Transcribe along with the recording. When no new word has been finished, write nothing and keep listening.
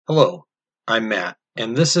Hello, I'm Matt,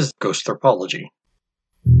 and this is Ghost Anthropology.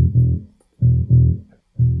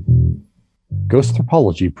 Ghost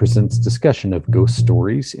Anthropology presents discussion of ghost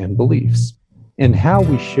stories and beliefs, and how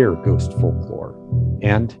we share ghost folklore,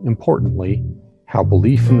 and, importantly, how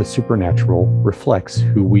belief in the supernatural reflects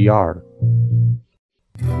who we are.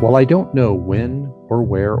 While I don't know when or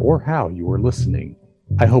where or how you are listening,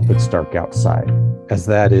 I hope it's dark outside, as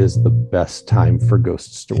that is the best time for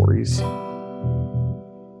ghost stories.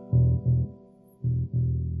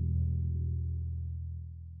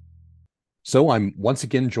 So I'm once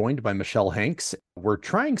again joined by Michele Hanks. We're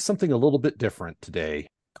trying something a little bit different today.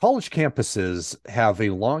 College campuses have a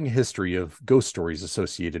long history of ghost stories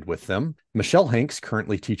associated with them. Michele Hanks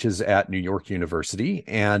currently teaches at New York University,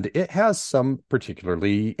 and it has some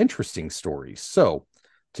particularly interesting stories. So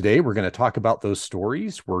today we're going to talk about those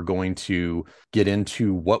stories. We're going to get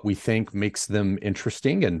into what we think makes them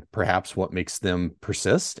interesting and perhaps what makes them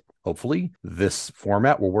persist. Hopefully, this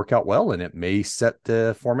format will work out well, and it may set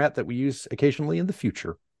the format that we use occasionally in the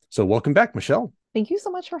future. So welcome back, Michele. Thank you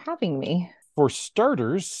so much for having me. For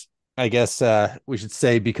starters, I guess we should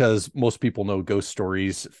say, because most people know ghost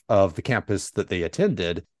stories of the campus that they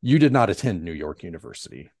attended, you did not attend New York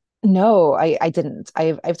University. No, I didn't.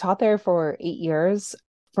 I've taught there for 8 years.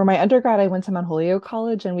 For my undergrad, I went to Mount Holyoke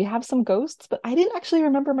College, and we have some ghosts, but I didn't actually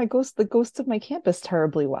remember the ghosts of my campus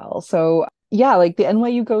terribly well. So yeah, like the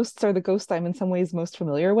NYU ghosts are the ghosts I'm in some ways most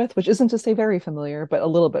familiar with, which isn't to say very familiar, but a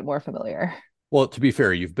little bit more familiar. Well, to be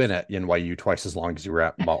fair, you've been at NYU twice as long as you were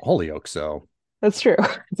at Mount Holyoke, so That's true.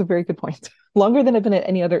 It's a very good point. Longer than I've been at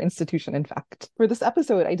any other institution, in fact. For this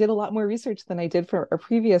episode, I did a lot more research than I did for our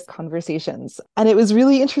previous conversations. And it was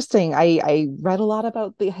really interesting. I read a lot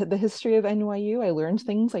about the history of NYU. I learned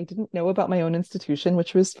things I didn't know about my own institution,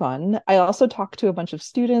 which was fun. I also talked to a bunch of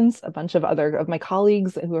students, a bunch of other of my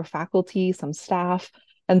colleagues who are faculty, some staff,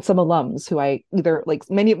 and some alums who I either like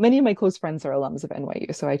many of my close friends are alums of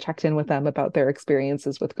NYU. So I checked in with them about their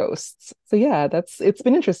experiences with ghosts. So yeah, it's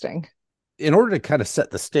been interesting. in order to kind of set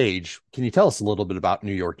the stage, can you tell us a little bit about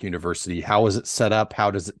New York University? How is it set up? How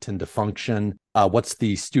does it tend to function? What's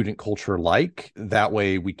the student culture like? That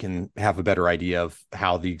way we can have a better idea of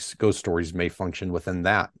how these ghost stories may function within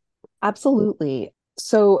that. Absolutely.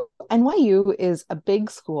 So NYU is a big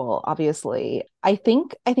school, obviously. I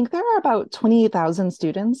think there are about 28,000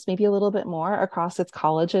 students, maybe a little bit more across its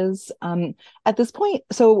colleges. At this point,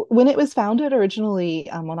 so when it was founded originally,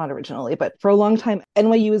 well, not originally, but for a long time,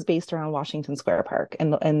 NYU is based around Washington Square Park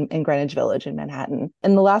and Greenwich Village in Manhattan.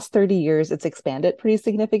 In the last 30 years, it's expanded pretty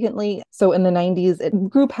significantly. So in the 90s, it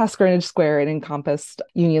grew past Greenwich Square and encompassed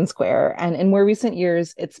Union Square. And in more recent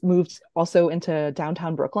years, it's moved also into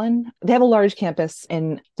downtown Brooklyn. They have a large campus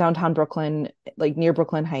in downtown Brooklyn, like near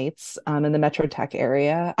Brooklyn Heights, in the Metro Tech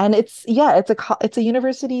area. And it's a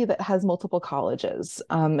university that has multiple colleges,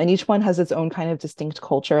 and each one has its own kind of distinct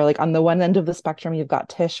culture. Like on the one end of the spectrum, you've got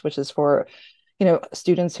Tisch, which is for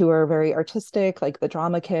students who are very artistic, like the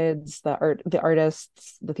drama kids, the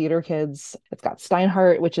artists, the theater kids. It's got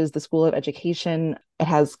Steinhardt, which is the School of Education. It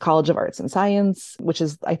has College of Arts and Science, which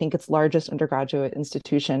is, I think, its largest undergraduate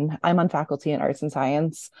institution. I'm on faculty in arts and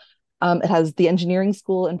science. It has the engineering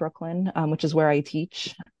school in Brooklyn, which is where I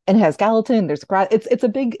teach, and it has Gallatin. There's it's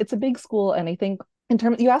a big school, and I think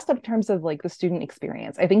you asked in terms of like the student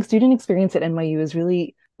experience. I think student experience at NYU is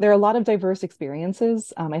really, there are a lot of diverse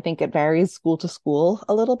experiences. I think it varies school to school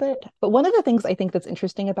a little bit, but one of the things I think that's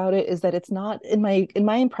interesting about it is that it's not, in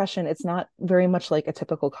my impression, it's not very much like a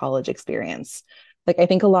typical college experience. Like I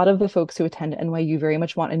think a lot of the folks who attend NYU very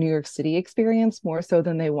much want a New York City experience more so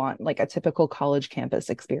than they want like a typical college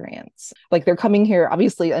campus experience. Like they're coming here,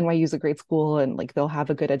 obviously NYU is a great school and like they'll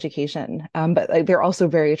have a good education, but like, they're also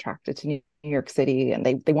very attracted to New York City, and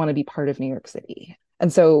they want to be part of New York City.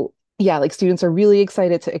 And so yeah, like students are really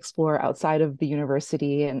excited to explore outside of the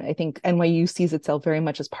university. And I think NYU sees itself very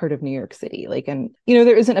much as part of New York City. Like, and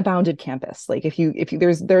there isn't a bounded campus. Like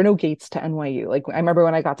there are no gates to NYU. Like I remember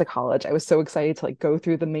when I got to college, I was so excited to like go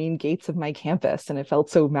through the main gates of my campus, and it felt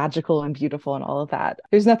so magical and beautiful and all of that.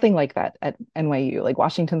 There's nothing like that at NYU. Like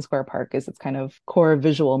Washington Square Park is its kind of core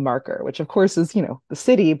visual marker, which of course is, the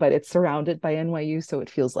city, but it's surrounded by NYU. So it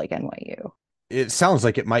feels like NYU. It sounds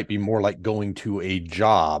like it might be more like going to a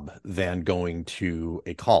job than going to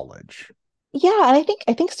a college. Yeah, and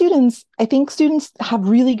I think students have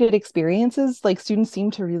really good experiences. Like students seem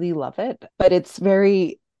to really love it, but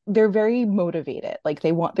they're very motivated. Like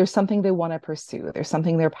there's something they want to pursue. There's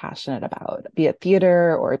something they're passionate about, be it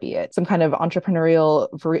theater or be it some kind of entrepreneurial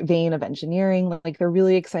vein of engineering. Like they're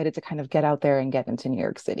really excited to kind of get out there and get into New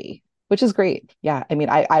York City. which is great. Yeah. I mean,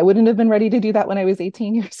 I wouldn't have been ready to do that when I was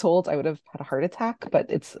 18 years old. I would have had a heart attack,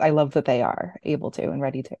 but I love that they are able to and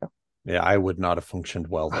ready to. Yeah, I would not have functioned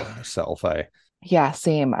well there myself. I Yeah,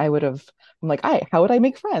 same. I'm like, how would I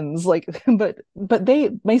make friends? Like, but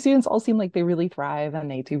my students all seem like they really thrive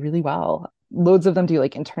and they do really well. Loads of them do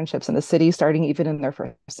like internships in the city, starting even in their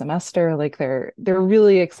first semester. Like they're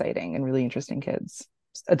really exciting and really interesting kids.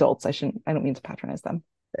 Adults, I don't mean to patronize them.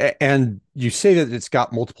 And you say that it's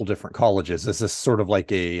got multiple different colleges. Is this sort of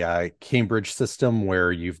like a Cambridge system where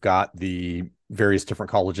you've got the various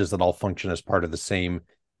different colleges that all function as part of the same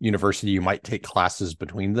university? You might take classes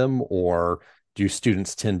between them, or do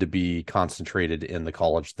students tend to be concentrated in the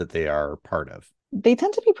college that they are part of? They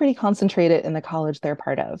tend to be pretty concentrated in the college they're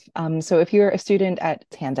part of. So if you're a student at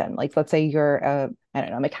Tandon, like let's say you're I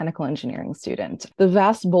don't know, mechanical engineering student, the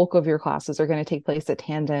vast bulk of your classes are going to take place at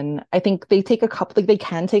Tandon. I think they take a couple, like they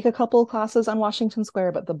can take a couple of classes on Washington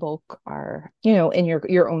Square, but the bulk are, in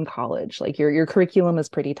your own college. Like your curriculum is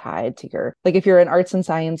pretty tied to like if you're an arts and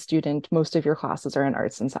science student, most of your classes are in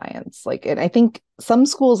arts and science. Like, and I think some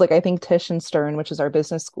schools, like I think Tisch and Stern, which is our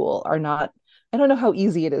business school, are not. I don't know how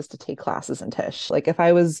easy it is to take classes in Tisch. Like if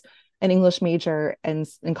I was an English major and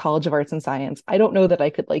in College of Arts and Science, I don't know that I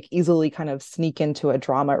could like easily kind of sneak into a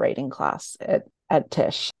drama writing class at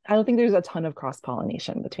Tisch. I don't think there's a ton of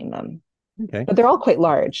cross-pollination between them, Okay. but they're all quite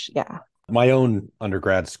large. Yeah. My own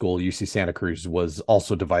undergrad school, UC Santa Cruz, was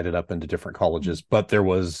also divided up into different colleges, but there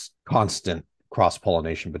was constant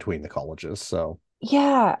cross-pollination between the colleges. So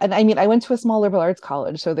Yeah. And I mean, I went to a small liberal arts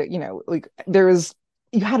college, so that, like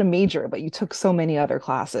you had a major, but you took so many other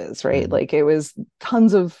classes, right? mhm. Like it was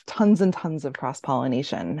tons and tons of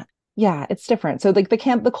cross-pollination. Yeah, it's different. So like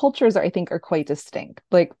the cultures I think are quite distinct.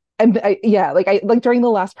 Like yeah, like I like during the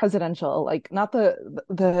last presidential, like not the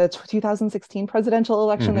 2016 presidential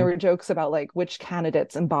election, there Mhm. were jokes about like which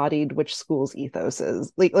candidates embodied which school's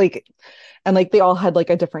ethoses. Like and like they all had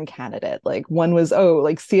like a different candidate. Like one was,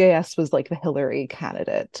 like CAS was like the Hillary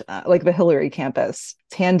candidate, like the Hillary campus.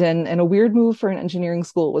 Tandon, and a weird move for an engineering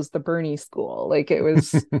school, was the Bernie school. Like it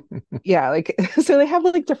was, yeah, like so they have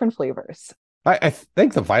like different flavors. I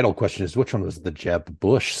think the vital question is which one was the Jeb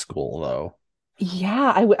Bush school, though?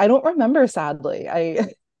 Yeah, I don't remember, sadly.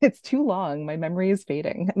 It's too long. My memory is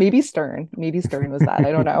fading. Maybe Stern. Maybe Stern was that.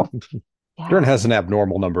 I don't know. Stern Yeah. has an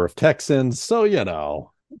abnormal number of Texans, so I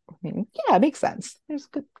mean, yeah, it makes sense. There's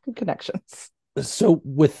good connections. So,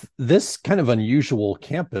 with this kind of unusual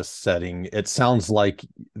campus setting, it sounds like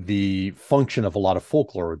the function of a lot of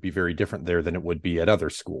folklore would be very different there than it would be at other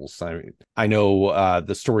schools. I know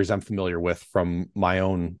the stories I'm familiar with from my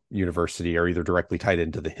own university are either directly tied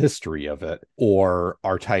into the history of it or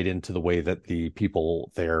are tied into the way that the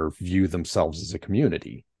people there view themselves as a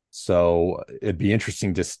community. So, it'd be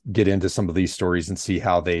interesting to get into some of these stories and see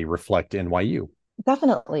how they reflect NYU.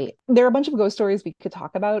 Definitely. There are a bunch of ghost stories we could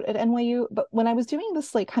talk about at NYU, but when I was doing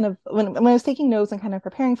this, like kind of when I was taking notes and kind of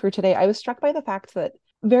preparing for today, I was struck by the fact that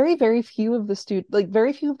very few of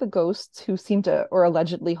very few of the ghosts who seem to or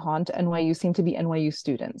allegedly haunt NYU seem to be NYU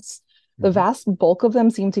students. The Mhm. vast bulk of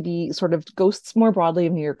them seem to be sort of ghosts more broadly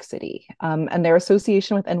of New York City. And their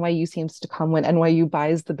association with NYU seems to come when NYU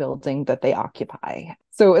buys the building that they occupy.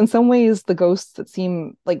 So in some ways, the ghosts that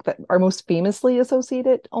seem like that are most famously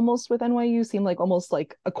associated almost with NYU seem like almost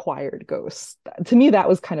like acquired ghosts. To me, that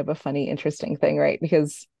was kind of a funny, interesting thing, right?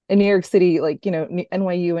 Because in New York City, like,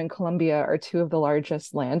 NYU and Columbia are two of the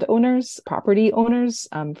largest landowners, property owners,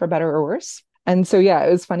 for better or worse. And so, yeah,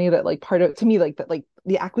 it was funny that like part of to me, like that, like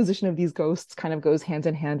the acquisition of these ghosts kind of goes hand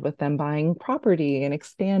in hand with them buying property and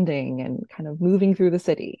expanding and kind of moving through the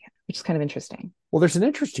city, which is kind of interesting. Well, there's an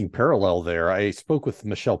interesting parallel there. I spoke with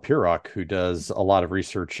Michele Pirrock, who does a lot of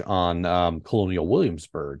research on colonial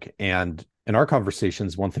Williamsburg. And in our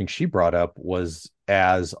conversations, one thing she brought up was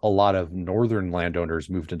as a lot of northern landowners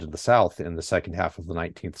moved into the South in the second half of the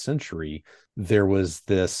 19th century, there was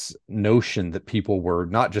this notion that people were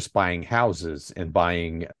not just buying houses and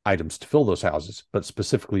buying items to fill those houses, but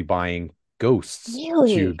specifically buying ghosts to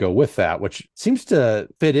Really? go with that, which seems to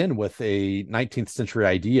fit in with a 19th century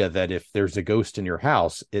idea that if there's a ghost in your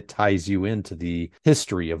house, it ties you into the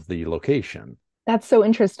history of the location. That's so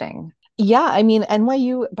interesting. Yeah, I mean,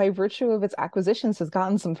 NYU, by virtue of its acquisitions, has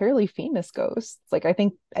gotten some fairly famous ghosts. Like I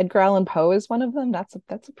think Edgar Allan Poe is one of them. That's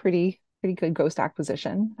a pretty good ghost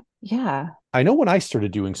acquisition. Yeah. I know when I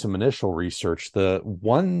started doing some initial research, the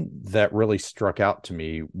one that really struck out to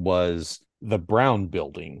me was the Brown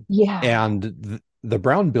Building. Yeah. And the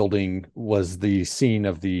Brown Building was the scene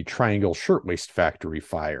of the Triangle Shirtwaist Factory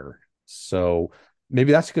fire. So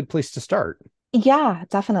maybe that's a good place to start. Yeah,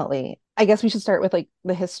 definitely. I guess we should start with like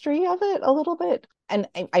the history of it a little bit. And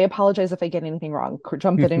I apologize if I get anything wrong.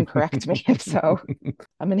 Jump in and correct me if so.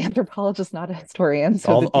 I'm an anthropologist, not a historian,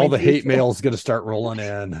 so this All might the be hate mail is going to start rolling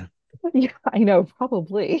in. yeah, I know,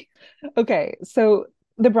 probably. Okay, so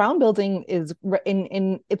the Brown Building is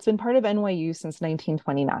in it's been part of NYU since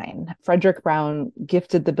 1929. Frederick Brown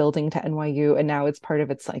gifted the building to NYU, and now it's part of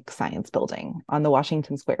its like science building on the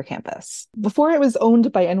Washington Square campus. Before it was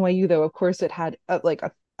owned by NYU, though, of course, it had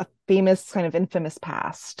a famous kind of infamous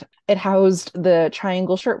past. It housed the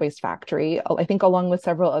Triangle Shirtwaist Factory, I think, along with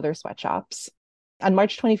several other sweatshops. On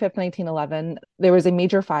March 25th, 1911, there was a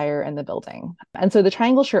major fire in the building. And so the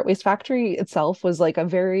Triangle Shirtwaist Factory itself was like a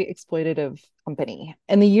very exploitative company.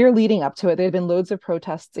 In the year leading up to it, there had been loads of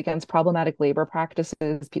protests against problematic labor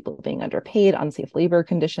practices, people being underpaid, unsafe labor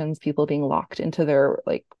conditions, people being locked into their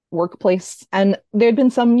like workplace. And there had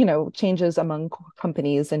been some, changes among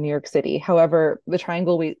companies in New York City. However, the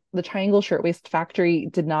Triangle Shirtwaist Factory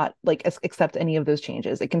did not like accept any of those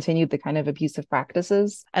changes. It continued the kind of abusive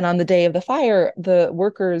practices. And on the day of the fire, the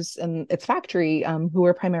workers in its factory, who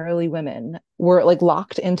were primarily women, were like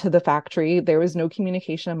locked into the factory. There was no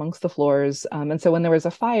communication amongst the floors. And so when there was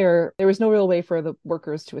a fire, there was no real way for the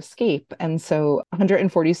workers to escape. And so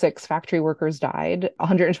 146 factory workers died.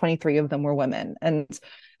 123 of them were women. And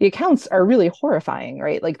the accounts are really horrifying,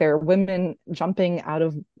 right? Like there are women jumping out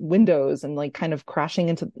of windows and like kind of crashing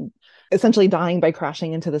into, essentially dying by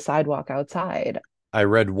crashing into the sidewalk outside. I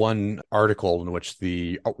read one article in which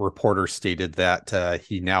the reporter stated that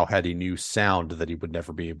he now had a new sound that he would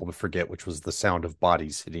never be able to forget, which was the sound of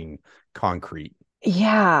bodies hitting concrete.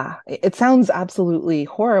 Yeah, it sounds absolutely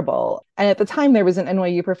horrible. And at the time, there was an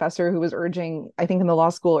NYU professor who was urging, I think in the law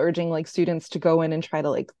school, urging like students to go in and try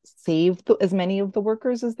to like save as many of the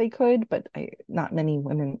workers as they could, but not many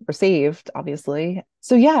women were saved, obviously.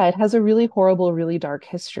 So yeah, it has a really horrible, really dark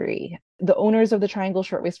history. The owners of the Triangle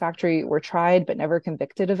Shirtwaist Factory were tried but never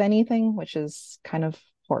convicted of anything, which is kind of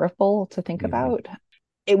horrible to think Mm-hmm. about.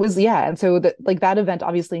 It was, yeah, and so that event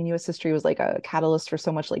obviously in US history was like a catalyst for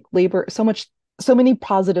so much like labor, so many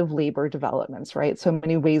positive labor developments, right? So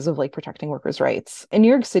many ways of like protecting workers' rights. In New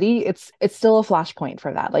York City, it's still a flashpoint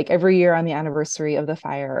for that. Like every year on the anniversary of the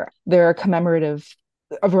fire, there are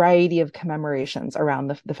a variety of commemorations around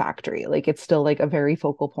the factory. Like it's still like a very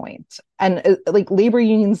focal point. And like labor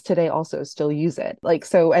unions today also still use it. Like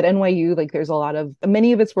so at NYU, like there's a lot of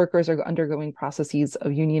many of its workers are undergoing processes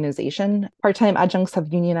of unionization. Part-time adjuncts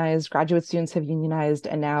have unionized, graduate students have unionized,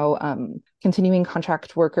 and now continuing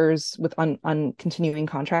contract workers with on continuing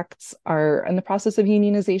contracts are in the process of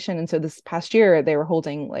unionization. And so this past year they were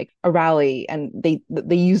holding like a rally and they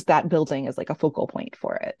used that building as like a focal point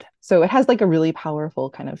for it. So it has like a really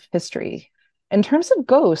powerful kind of history. In terms of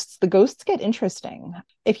ghosts, the ghosts get interesting.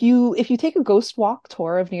 If you take a ghost walk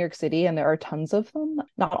tour of New York City, and there are tons of them,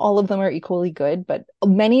 not all of them are equally good, but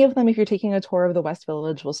many of them, if you're taking a tour of the West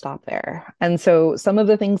Village, will stop there. And so some of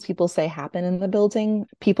the things people say happen in the building,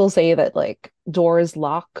 people say that like doors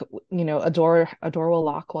lock, a door will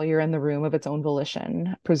lock while you're in the room of its own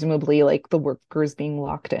volition, presumably like the workers being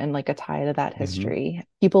locked in, like a tie to that Mm-hmm. history.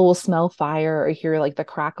 People will smell fire or hear like the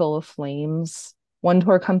crackle of flames. One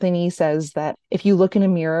tour company says that if you look in a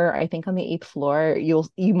mirror, I think on the eighth floor,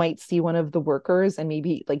 you might see one of the workers and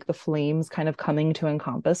maybe like the flames kind of coming to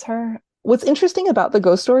encompass her. What's interesting about the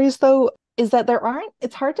ghost stories, though, is that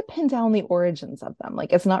it's hard to pin down the origins of them.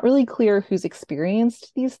 Like, it's not really clear who's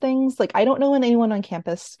experienced these things. Like, I don't know anyone on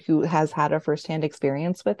campus who has had a firsthand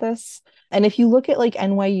experience with this. And if you look at like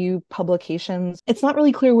NYU publications, it's not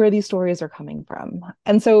really clear where these stories are coming from.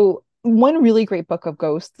 And so one really great book of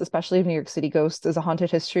ghosts, especially of New York City ghosts, is A Haunted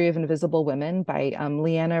History of Invisible Women by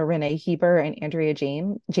Leanna Renee Heber and Andrea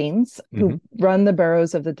James, Mm-hmm. who run the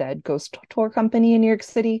Burrows of the Dead ghost tour company in New York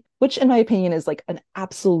City, which in my opinion is like an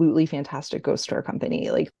absolutely fantastic ghost tour company.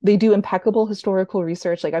 Like they do impeccable historical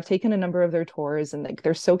research. Like I've taken a number of their tours and like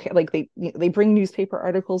they're so like they bring newspaper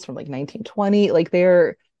articles from like 1920. Like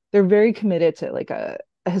they're very committed to like a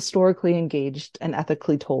historically engaged and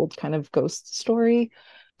ethically told kind of ghost story.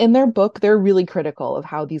 In their book, they're really critical of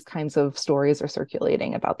how these kinds of stories are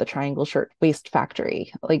circulating about the Triangle Shirtwaist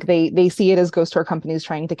Factory. Like they see it as ghost tour companies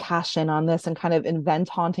trying to cash in on this and kind of invent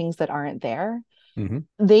hauntings that aren't there. Mm-hmm.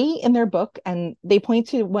 They, in their book, and they point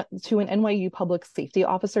to an NYU public safety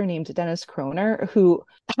officer named Dennis Kroner, who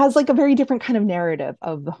has like a very different kind of narrative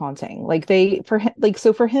of the haunting. Like they for him, like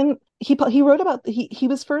so for him, he wrote about he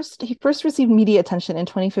first received media attention in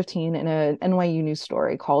 2015 in a NYU news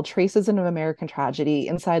story called Traces of American Tragedy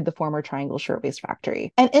Inside the Former Triangle Shirtwaist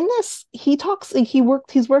Factory. And in this, he talks like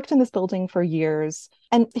he's worked in this building for years.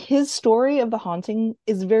 And his story of the haunting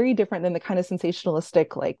is very different than the kind of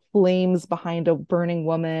sensationalistic, like flames behind a burning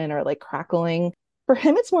woman or like crackling. For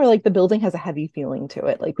him, it's more like the building has a heavy feeling to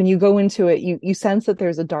it. Like when you go into it, you sense that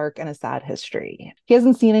there's a dark and a sad history. He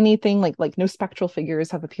hasn't seen anything like no spectral figures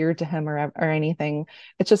have appeared to him or anything.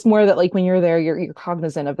 It's just more that like when you're there, you're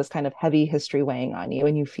cognizant of this kind of heavy history weighing on you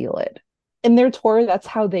and you feel it. In their tour, that's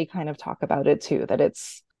how they kind of talk about it too, that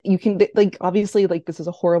it's you can like obviously like this is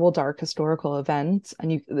a horrible dark historical event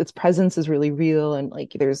and its presence is really real and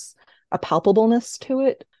like there's a palpableness to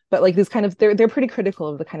it, but like this kind of they're pretty critical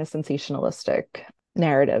of the kind of sensationalistic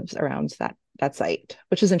narratives around that site,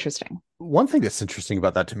 which is interesting. One thing that's interesting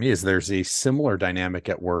about that to me is there's a similar dynamic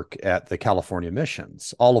at work at the California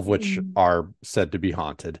missions, all of which are said to be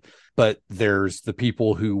haunted. But there's the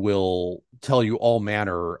people who will tell you all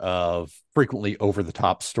manner of frequently over the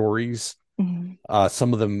top stories.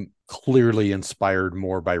 Some of them clearly inspired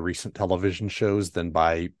more by recent television shows than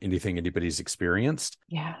by anything anybody's experienced.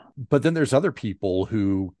 Yeah. But then there's other people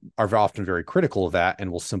who are often very critical of that and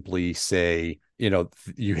will simply say,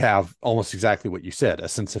 you have almost exactly what you said, a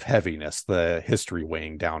sense of heaviness, the history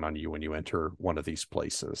weighing down on you when you enter one of these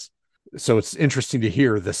places. So it's interesting to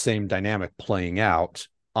hear the same dynamic playing out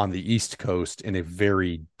on the East Coast in a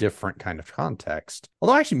very different kind of context.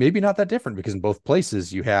 Although actually maybe not that different, because in both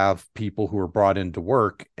places you have people who are brought into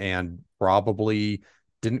work and probably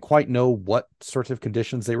didn't quite know what sorts of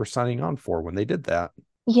conditions they were signing on for when they did that.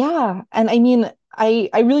 Yeah. And I mean, I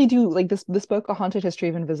really do like this book, A Haunted History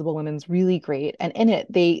of Invisible Women, is really great. And in it,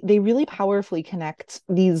 they really powerfully connect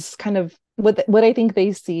these kind of what I think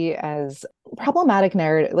they see as problematic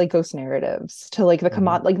narrative, like ghost narratives, to like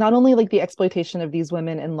the like not only like the exploitation of these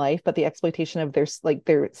women in life, but the exploitation of their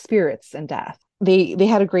spirits and death. They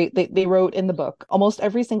had a great they wrote in the book, almost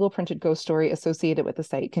every single printed ghost story associated with the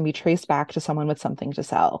site can be traced back to someone with something to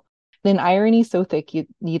sell. In irony so thick you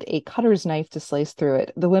need a cutter's knife to slice through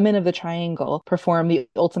it, the women of the triangle perform the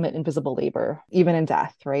ultimate invisible labor, even in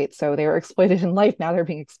death, right? So they were exploited in life, now they're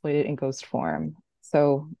being exploited in ghost form.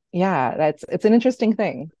 So yeah, it's an interesting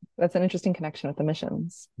thing. That's an interesting connection with the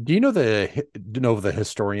missions. Do you know the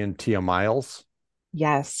historian Tia Miles?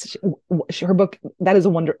 Yes, her book that is a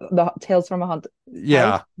wonder. The Tales from a Haunted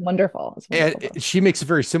Yeah, House, wonderful. It's wonderful. And she makes a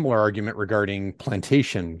very similar argument regarding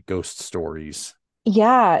plantation ghost stories.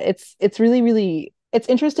 Yeah, it's really it's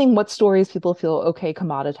interesting what stories people feel okay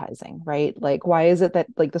commoditizing, right? Like why is it that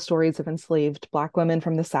like the stories of enslaved Black women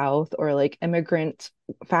from the South or like immigrant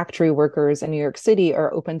factory workers in New York City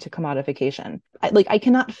are open to commodification? I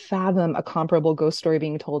cannot fathom a comparable ghost story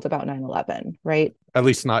being told about 9/11, right? At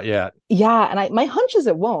least not yet. Yeah, and my hunch is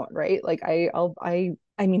it won't, right? Like I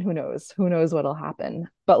mean who knows? Who knows what'll happen?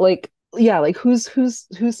 But like yeah, like whose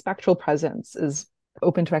spectral presence is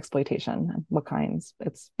open to exploitation and what kinds.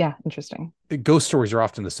 It's yeah, interesting. Ghost stories are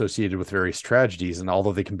often associated with various tragedies, and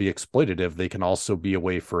although they can be exploitative, they can also be a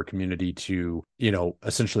way for a community to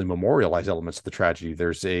essentially memorialize elements of the tragedy.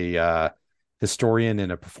 There's a historian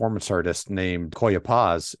and a performance artist named Koya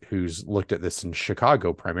Paz who's looked at this in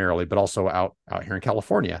Chicago primarily, but also out here in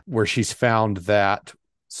California, where she's found that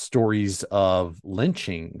stories of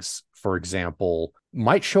lynchings, for example,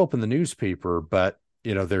 might show up in the newspaper, but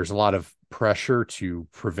there's a lot of pressure to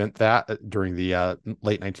prevent that during the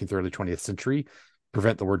late 19th, early 20th century,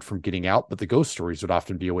 prevent the word from getting out. But the ghost stories would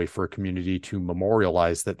often be a way for a community to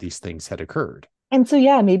memorialize that these things had occurred. And so,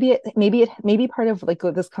 yeah, maybe part of like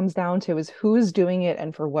what this comes down to is who's doing it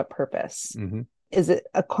and for what purpose. Mm-hmm. Is it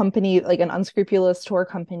a company like an unscrupulous tour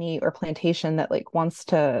company or plantation that like wants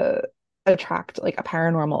to attract like a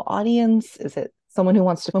paranormal audience? Is it someone who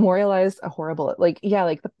wants to memorialize a horrible like yeah,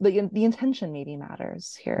 like the intention maybe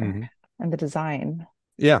matters here. Mm-hmm. And the design.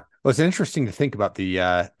 Yeah. Well, it's interesting to think about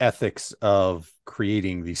the ethics of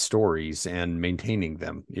creating these stories and maintaining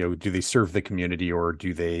them. Do they serve the community or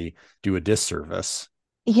do they do a disservice?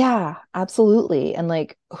 Yeah, absolutely. And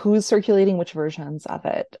like who's circulating which versions of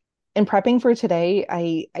it. In prepping for today,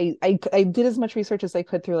 I did as much research as I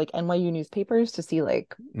could through like NYU newspapers to see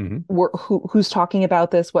like who's talking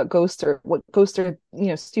about this, what ghosts are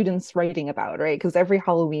students writing about, right? Because every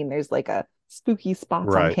Halloween there's like a spooky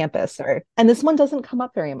spots on campus and this one doesn't come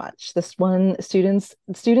up very much. This one students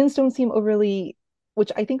don't seem overly,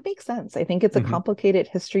 which I think makes sense. I think it's a complicated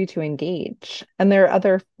history to engage. And there are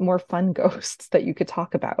other more fun ghosts that you could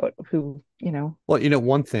talk about who, Well,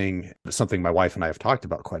 one thing, something my wife and I have talked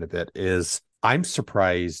about quite a bit is I'm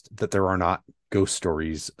surprised that there are not ghost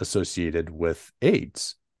stories associated with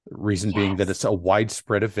AIDS. Reason being that it's Yes. a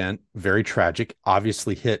widespread event, very tragic,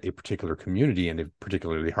 obviously hit a particular community in a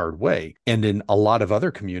particularly hard way. And in a lot of other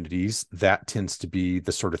communities, that tends to be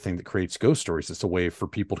the sort of thing that creates ghost stories. It's a way for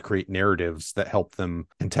people to create narratives that help them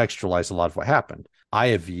contextualize a lot of what happened. I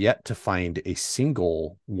have yet to find a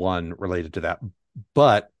single one related to that,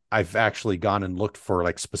 but I've actually gone and looked for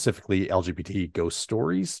like specifically LGBT ghost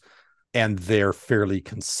stories, and they're fairly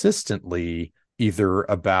consistently either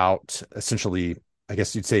about essentially, I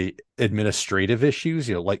guess you'd say, administrative issues,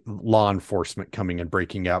 like law enforcement coming and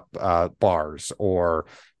breaking up bars, or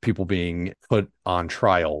people being put on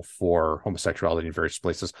trial for homosexuality in various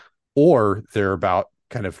places, or they're about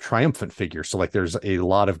kind of triumphant figures. So like there's a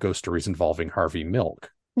lot of ghost stories involving Harvey Milk.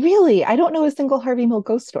 Really? I don't know a single Harvey Milk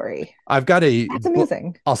ghost story. I've got a That's book.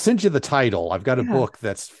 amazing. I'll send you the title. I've got a Yeah. book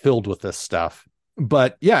that's filled with this stuff.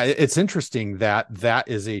 But yeah, it's interesting that that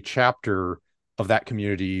is a chapter of that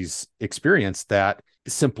community's experience that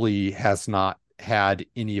simply has not had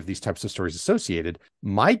any of these types of stories associated.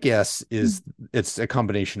 My guess is it's a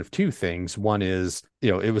combination of two things. One is,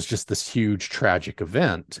 it was just this huge tragic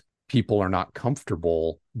event. People are not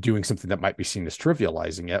comfortable doing something that might be seen as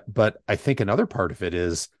trivializing it. But I think another part of it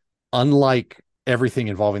is, unlike everything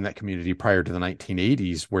involving that community prior to the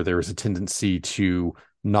 1980s, where there was a tendency to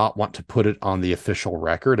not want to put it on the official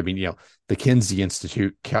record. I mean, the Kinsey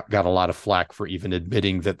Institute got a lot of flack for even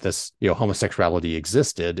admitting that this, homosexuality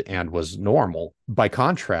existed and was normal. By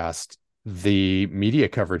contrast, the media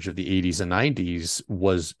coverage of the 80s and 90s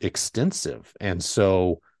was extensive. And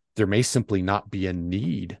so there may simply not be a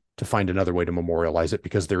need to find another way to memorialize it,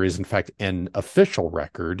 because there is, in fact, an official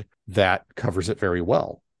record that covers it very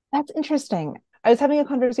well. That's interesting. I was having a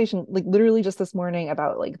conversation like literally just this morning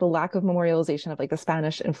about like the lack of memorialization of like the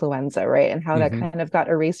Spanish influenza, right? And how that Mm-hmm. kind of got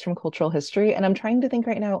erased from cultural history. And I'm trying to think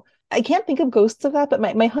right now, I can't think of ghosts of that, but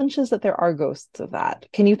my hunch is that there are ghosts of that.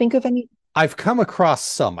 Can you think of any? I've come across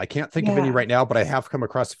some. I can't think of any Yeah. right now, but I have come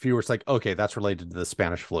across a few where it's like, okay, that's related to the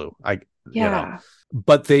Spanish flu. Yeah.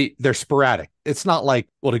 But they're sporadic. It's not like,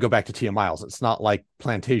 well, to go back to Tia Miles, it's not like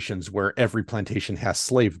plantations where every plantation has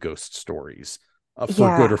slave ghost stories,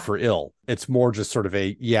 for good or Yeah. for ill. It's more just sort of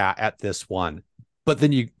at this one. But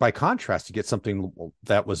then by contrast, you get something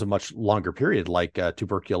that was a much longer period, like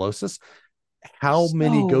tuberculosis. How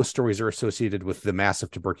many So, ghost stories are associated with the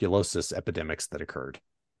massive tuberculosis epidemics that occurred?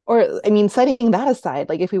 or I mean, setting that aside,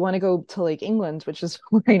 like if we want to go to like England, which is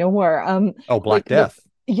where I know more, Oh, Black like the Death.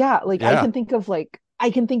 yeah, like Yeah. I can think of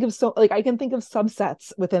so like I can think of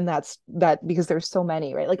subsets within that because there's so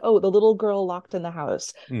many, right? Like, oh, the little girl locked in the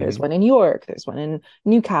house. There's Mm-hmm. one in York, there's one in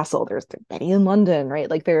Newcastle, there's many in London, right?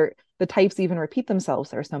 Like they're the types even repeat themselves.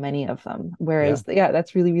 There are so many of them. Yeah. Whereas, yeah,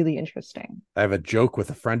 that's really, really interesting. I have a joke with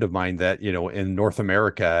a friend of mine that, in North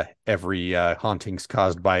America, every haunting's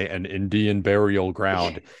caused by an Indian burial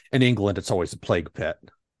ground. In England, it's always a plague pit.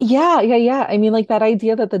 Yeah, yeah, yeah. I mean, like that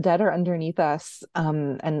idea that the dead are underneath us,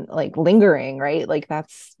 and like lingering, right? Like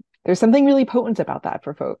that's there's something really potent about that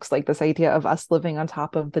for folks. Like this idea of us living on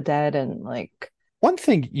top of the dead and like, One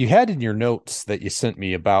thing you had in your notes that you sent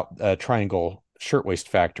me about Triangle Shirtwaist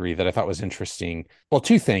Factory that I thought was interesting. Well,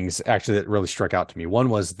 two things actually that really struck out to me. One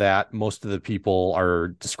was that most of the people are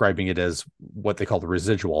describing it as what they call the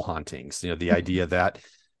residual hauntings. The idea that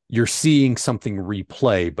you're seeing something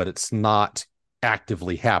replay, but it's not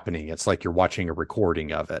actively happening. It's like you're watching a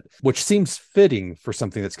recording of it, which seems fitting for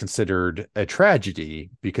something that's considered a tragedy,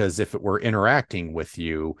 because if it were interacting with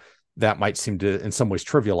you, that might seem to in some ways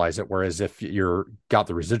trivialize it. Whereas if you're got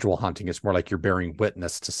the residual haunting, it's more like you're bearing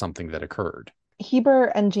witness to something that occurred. Heber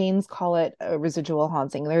and Janes call it a residual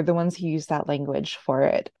haunting. They're the ones who use that language for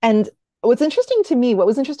it. And what was interesting to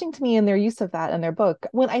me in their use of that in their book,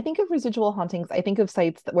 when I think of residual hauntings, I think of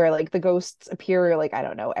sites where like the ghosts appear like, I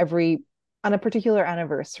don't know, every on a particular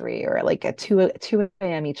anniversary or like at 2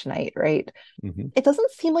 a.m. each night, right? Mm-hmm. It doesn't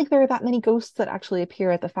seem like there are that many ghosts that actually appear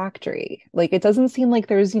at the factory. Like it doesn't seem like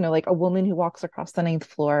there's, like a woman who walks across the ninth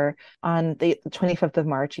floor on the 25th of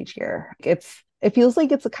March each year. It feels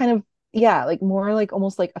like it's a kind of, yeah, like more like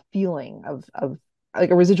almost like a feeling of like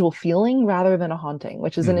a residual feeling rather than a haunting,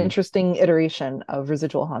 which is an Mm-hmm. interesting iteration of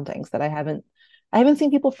residual hauntings that I haven't seen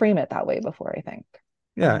people frame it that way before, I think.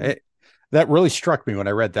 Yeah, Um, that really struck me when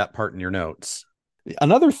I read that part in your notes.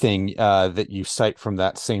 Another thing that you cite from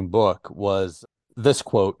that same book was this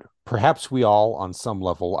quote: perhaps we all, on some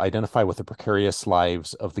level, identify with the precarious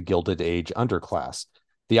lives of the Gilded Age underclass.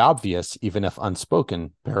 The obvious, even if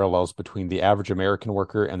unspoken, parallels between the average American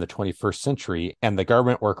worker in the 21st century and the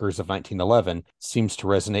garment workers of 1911 seems to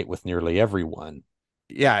resonate with nearly everyone.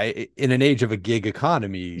 Yeah, in an age of a gig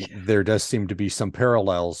economy, there does seem to be some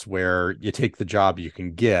parallels where you take the job you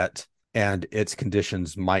can get, and its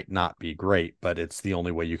conditions might not be great, but it's the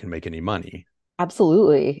only way you can make any money.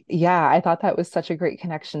 Absolutely. Yeah, I thought that was such a great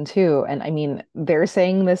connection too. And I mean, they're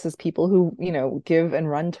saying this as people who, give and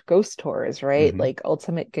run to ghost tours, right? Hmm. Like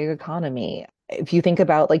ultimate gig economy. If you think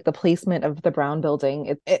about like the placement of the Brown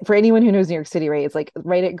building, for anyone who knows New York City, right? It's like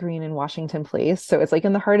right at Green and Washington Place. So it's like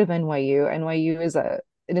in the heart of NYU. NYU is an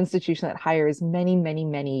institution that hires many, many,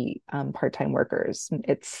 many part-time workers.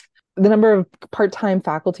 It's the number of part-time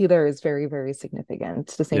faculty there is very, very significant,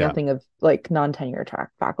 to say Yeah. nothing of like non-tenure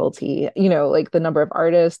track faculty. Like the number of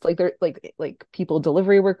artists, like they're like people,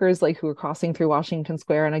 delivery workers, like who are crossing through Washington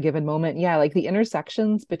Square in a given moment. Yeah, like the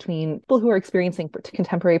intersections between people who are experiencing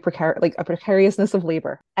contemporary like a precariousness of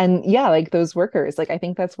labor, and yeah, like those workers. Like I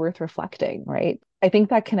think that's worth reflecting, right? I think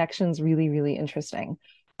that connection's really, really interesting.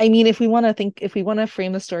 I mean, if we want to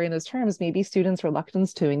frame the story in those terms, maybe students'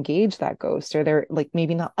 reluctance to engage that ghost, or they're like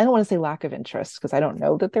maybe not, I don't want to say lack of interest, because I don't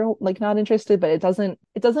know that they're like not interested, but it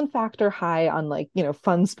doesn't factor high on like,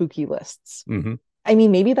 fun, spooky lists. Hmm. I mean,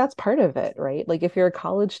 maybe that's part of it, right? Like if you're a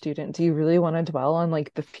college student, do you really want to dwell on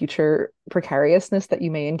like the future precariousness that you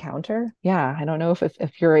may encounter? Yeah, I don't know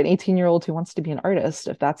if you're an 18-year-old who wants to be an artist,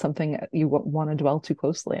 if that's something that you want to dwell too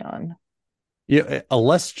closely on. Yeah, a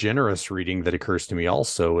less generous reading that occurs to me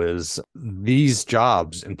also is these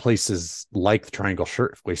jobs in places like the Triangle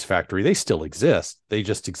Shirtwaist Factory, they still exist. They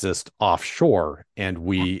just exist offshore, and Yeah.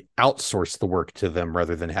 we outsource the work to them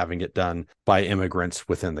rather than having it done by immigrants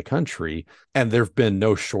within the country. And there've been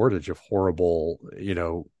no shortage of horrible,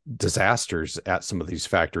 disasters at some of these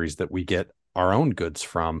factories that we get our own goods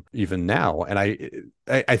from even now. And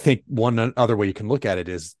I think one other way you can look at it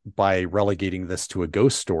is by relegating this to a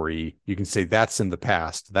ghost story. You can say that's in the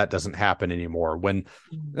past. That doesn't happen anymore. When,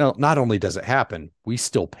 well, not only does it happen, we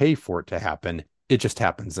still pay for it to happen. It just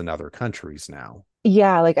happens in other countries now.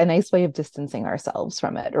 Yeah, like a nice way of distancing ourselves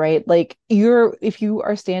from it, right? Like if you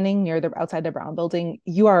are standing near the outside the Brown building,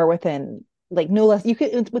 you are within like no less, you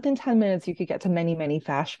could within 10 minutes you could get to many, many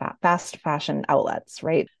fast fashion outlets,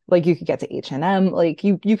 right? Like you could get to H&M, like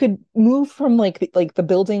you could move from like the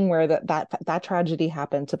building where that tragedy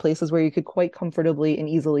happened to places where you could quite comfortably and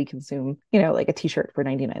easily consume, like a t-shirt for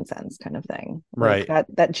 99 cents kind of thing. Like Right.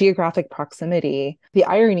 that geographic proximity, the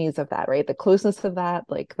ironies of that, right? The closeness of that,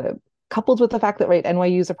 like the coupled with the fact that right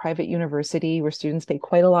NYU is a private university where students pay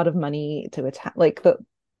quite a lot of money to attend, like the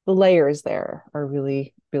layers there are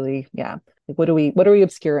really, really, yeah. Like what are we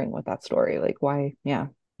obscuring with that story? Like why? Yeah.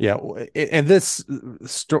 Yeah, and this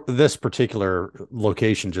particular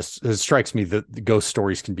location just it strikes me that the ghost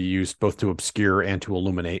stories can be used both to obscure and to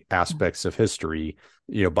illuminate aspects of history,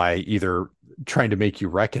 by either trying to make you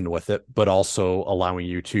reckon with it, but also allowing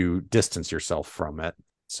you to distance yourself from it.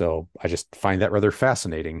 So I just find that rather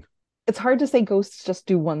fascinating. It's hard to say ghosts just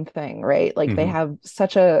do one thing, right? Like they Hmm. have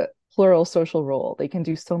such a plural social role. They can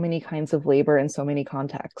do so many kinds of labor in so many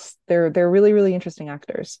contexts. They're really, really interesting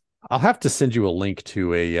actors. I'll have to send you a link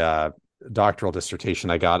to a doctoral dissertation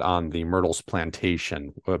I got on the Myrtle's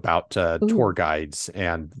Plantation about tour Ooh. guides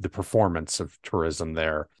and the performance of tourism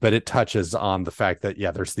there. But it touches on the fact that,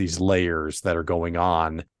 yeah, there's these layers that are going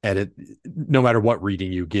on. And no matter what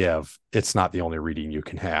reading you give, it's not the only reading you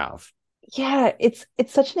can have. Yeah, it's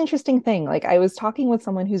such an interesting thing. Like I was talking with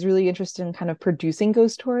someone who's really interested in kind of producing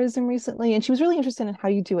ghost tourism recently, and she was really interested in how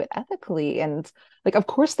you do it ethically. And like, of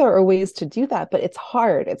course, there are ways to do that, but it's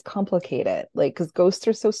hard, it's complicated, like because ghosts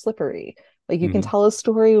are so slippery. Like you can Mhm. tell a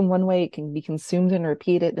story in one way, it can be consumed and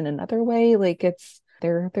repeated in another way. Like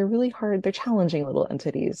they're really hard, they're challenging little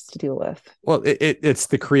entities to deal with. Well, it's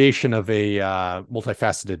the creation of a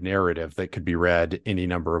multifaceted narrative that could be read any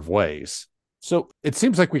number of ways. So it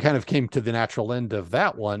seems like we kind of came to the natural end of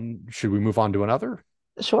that one. Should we move on to another?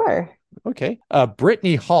 Sure. Okay.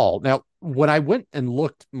 Brittany Hall. Now, when I went and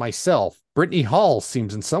looked myself, Brittany Hall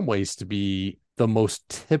seems in some ways to be the most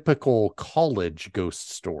typical college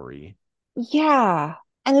ghost story. Yeah.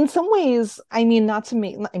 And in some ways, I mean, not to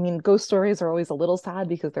make, I mean, ghost stories are always a little sad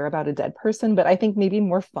because they're about a dead person, but I think maybe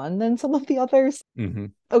more fun than some of the others. Hmm.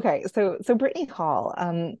 Okay, so Brittany Hall,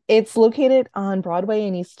 it's located on Broadway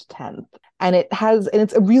and East 10th, and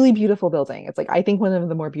it's a really beautiful building. It's like I think one of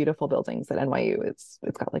the more beautiful buildings at NYU. It's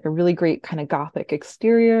got like a really great kind of Gothic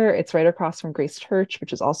exterior. It's right across from Grace Church,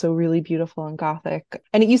 which is also really beautiful and Gothic.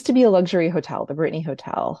 And it used to be a luxury hotel, the Brittany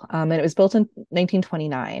Hotel, and it was built in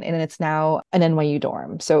 1929, and it's now an NYU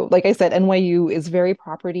dorm. So, like I said, NYU is very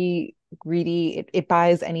property greedy. It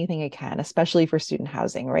buys anything it can, especially for student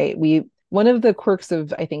housing, right? One of the quirks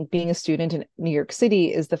of, I think, being a student in New York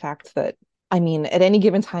City is the fact that I mean, at any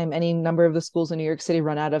given time, any number of the schools in New York City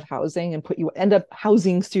run out of housing and end up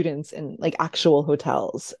housing students in like actual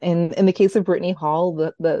hotels. And in the case of Brittany Hall,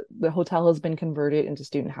 the hotel has been converted into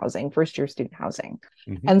student housing, first year student housing.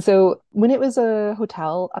 Mhm. And so when it was a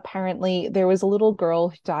hotel, apparently there was a little girl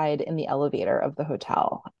who died in the elevator of the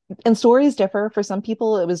hotel. And stories differ. For some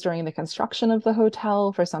people, it was during the construction of the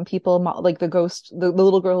hotel. For some people, like the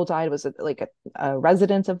little girl who died was a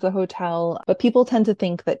resident of the hotel. But people tend to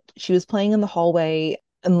think that she was playing in the hallway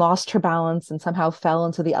and lost her balance and somehow fell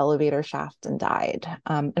into the elevator shaft and died.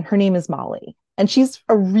 And her name is Molly. And she's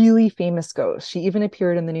a really famous ghost. She even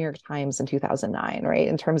appeared in the New York Times in 2009, right?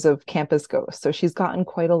 In terms of campus ghosts. So she's gotten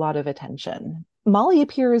quite a lot of attention. Molly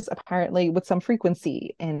appears apparently with some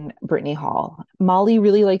frequency in Brittany Hall. Molly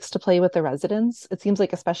really likes to play with the residents. It seems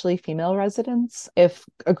like especially female residents. If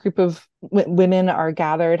a group of women are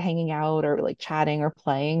gathered hanging out or like chatting or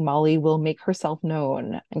playing, Molly will make herself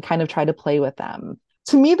known and kind of try to play with them.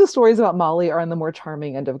 To me, the stories about Molly are on the more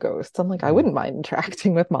charming end of ghosts. I'm like, I Mm. wouldn't mind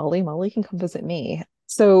interacting with Molly. Molly can come visit me.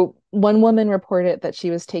 So one woman reported that she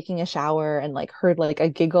was taking a shower and like heard like a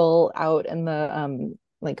giggle out in the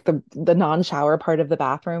non-shower part of the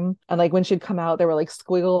bathroom. And like when she'd come out, there were like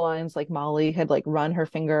squiggle lines like Molly had like run her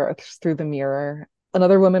finger through the mirror.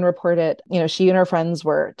 Another woman reported, she and her friends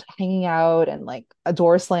were hanging out and like a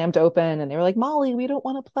door slammed open and they were like, Molly, we don't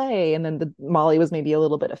want to play. And then Molly was maybe a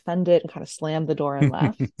little bit offended and kind of slammed the door and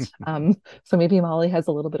left. So maybe Molly has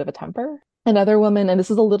a little bit of a temper. Another woman, and this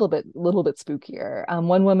is a little bit spookier.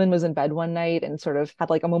 One woman was in bed one night and sort of had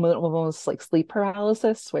like a moment of almost like sleep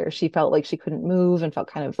paralysis where she felt like she couldn't move and felt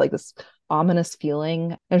kind of like this ominous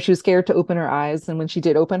feeling. And she was scared to open her eyes. And when she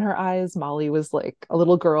did open her eyes, Molly was like a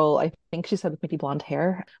little girl, I think she said with maybe blonde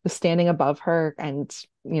hair, was standing above her. And,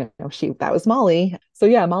 that was Molly. So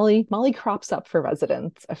yeah, Molly crops up for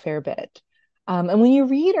residents a fair bit. And when you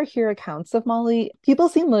read or hear accounts of Molly, people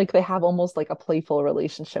seem like they have almost like a playful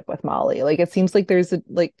relationship with Molly. Like it seems like there's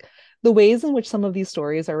the ways in which some of these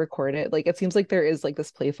stories are recorded, like it seems like there is like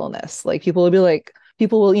this playfulness. Like people will,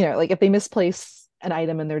 like if they misplace an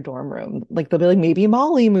item in their dorm room, like they'll be like, maybe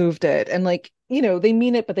Molly moved it. And like, they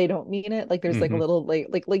mean it, but they don't mean it. Like there's like a Mhm. little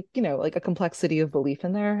like a complexity of belief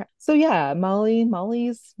in there. So yeah,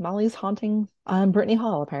 Molly's haunting Brittany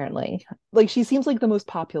Hall, apparently. Like she seems like the most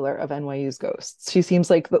popular of NYU's ghosts. She seems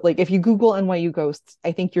like if you Google NYU ghosts,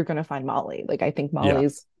 I think you're gonna find Molly. Like I think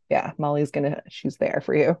Yeah. she's there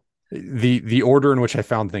for you. The order in which I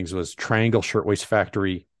found things was Triangle Shirtwaist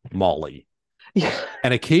Factory, Molly. Yeah.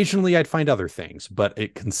 And occasionally I'd find other things, but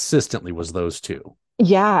it consistently was those two.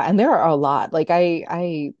 Yeah, and there are a lot. Like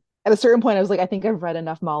I at a certain point I was like, I think I've read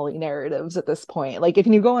enough Molly narratives at this point. Like if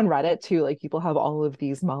you go on Reddit too, like people have all of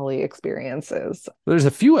these Molly experiences. There's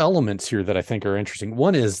a few elements here that I think are interesting.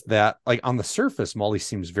 One is that, like, on the surface, Molly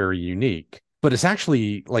seems very unique, but it's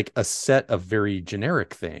actually like a set of very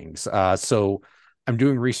generic things. So I'm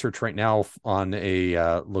doing research right now on a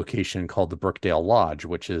location called the Brookdale Lodge,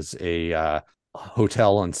 which is a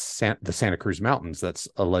hotel in the Santa Cruz Mountains that's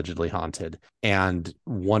allegedly haunted. And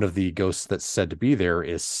one of the ghosts that's said to be there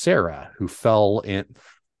is Sarah, who fell in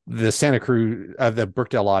the Santa Cruz. The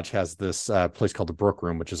Brookdale Lodge has this place called the Brook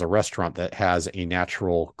Room, which is a restaurant that has a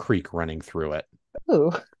natural creek running through it.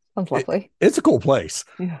 Ooh, sounds lovely. It's a cool place.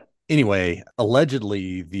 Yeah. Anyway,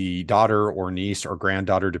 allegedly, the daughter or niece or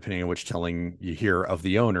granddaughter, depending on which telling you hear, of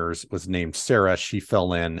the owners was named Sarah. She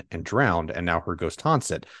fell in and drowned, and now her ghost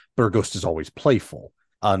haunts it. But her ghost is always playful.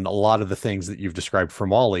 And a lot of the things that you've described from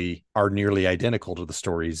Molly are nearly identical to the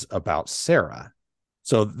stories about Sarah.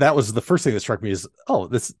 So that was the first thing that struck me is, oh,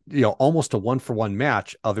 this, almost a one-for-one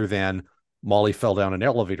match, other than Molly fell down an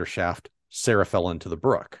elevator shaft, Sarah fell into the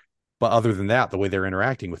brook. But other than that, the way they're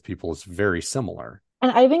interacting with people is very similar.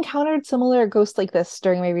 And I've encountered similar ghosts like this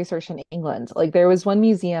during my research in England. Like there was one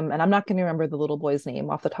museum, and I'm not going to remember the little boy's name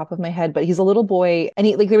off the top of my head, but he's a little boy, and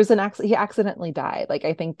there was an accident. He accidentally died. Like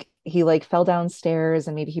I think he like fell downstairs,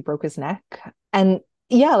 and maybe he broke his neck. And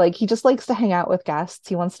yeah, like he just likes to hang out with guests.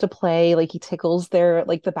 He wants to play. Like he tickles their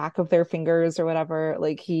like the back of their fingers or whatever.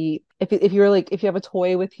 Like if you're like if you have a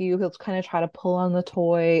toy with you, he'll kind of try to pull on the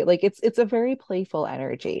toy. Like it's a very playful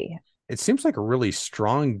energy. It seems like a really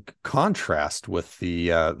strong contrast with the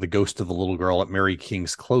ghost of the little girl at Mary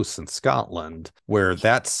King's Close in Scotland, where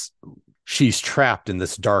she's trapped in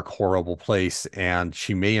this dark, horrible place, and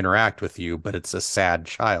she may interact with you, but it's a sad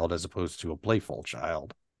child as opposed to a playful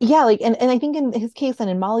child. Yeah, like and I think in his case and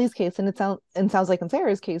in Molly's case, and sounds like in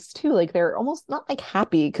Sarah's case too, like they're almost not like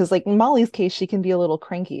happy because like in Molly's case, she can be a little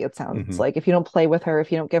cranky, it sounds Mm-hmm. like. If you don't play with her,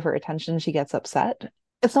 if you don't give her attention, she gets upset.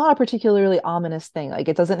 It's not a particularly ominous thing. Like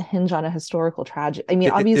it doesn't hinge on a historical tragedy. I mean,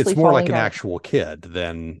 It's obviously more falling like an down. actual kid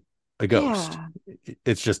than a ghost. Yeah.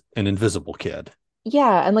 It's just an invisible kid.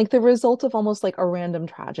 Yeah, and like the result of almost like a random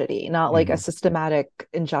tragedy, not like a Hmm. systematic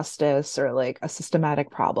injustice or like a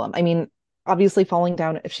systematic problem. I mean, obviously falling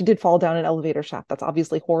down, if she did fall down an elevator shaft, that's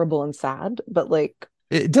obviously horrible and sad, but like,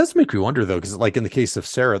 It does make me wonder though, because like in the case of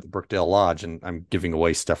Sarah at the Brookdale Lodge, and I'm giving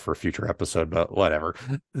away stuff for a future episode, but whatever.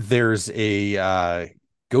 There's a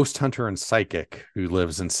ghost hunter and psychic who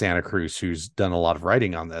lives in Santa Cruz who's done a lot of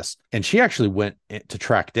writing on this. And she actually went to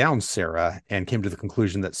track down Sarah and came to the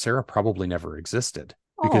conclusion that Sarah probably never existed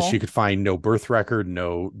because she oh, could find no birth record,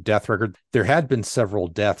 no death record. There had been several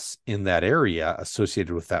deaths in that area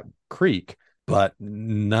associated with that creek, but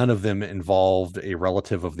none of them involved a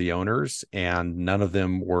relative of the owners, and none of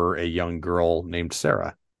them were a young girl named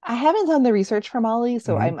Sarah. I haven't done the research for Molly,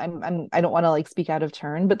 so Mm-hmm. I don't want to like speak out of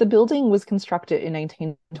turn, but the building was constructed in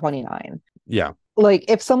 1929. Yeah. Like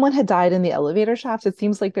if someone had died in the elevator shaft, it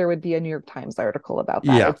seems like there would be a New York Times article about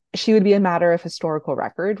that. Yeah. She would be a matter of historical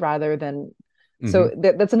record rather than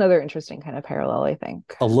Mm-hmm. that's another interesting kind of parallel, I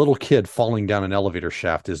think. A little kid falling down an elevator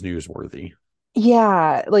shaft is newsworthy.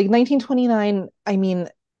 Yeah, like 1929, I mean,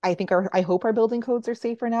 I hope our building codes are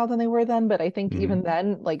safer now than they were then, but I think Mm-hmm. even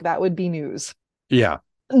then, like that would be news. Yeah.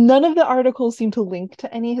 None of the articles seem to link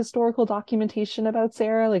to any historical documentation about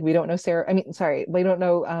Sarah. Like we don't know Sarah, I mean, sorry, we don't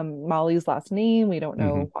know Molly's last name. We don't Mm-hmm.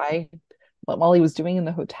 know why what Molly was doing in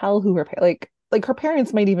the hotel, who her like her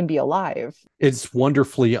parents might even be alive. It's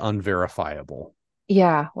wonderfully unverifiable.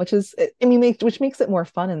 Yeah, which is, I mean, which makes it more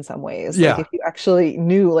fun in some ways. Like Yeah. if you actually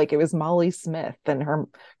knew, like it was Molly Smith and her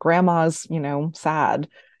grandma's, sad,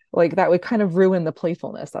 like that would kind of ruin the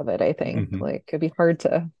playfulness of it. I think, Mm-hmm. like it'd be hard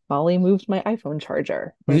to Molly moved my iPhone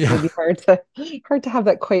charger. Like it would Yeah. be hard to have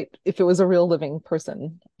that quite if it was a real living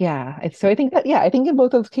person. Yeah. So I think that, yeah, I think in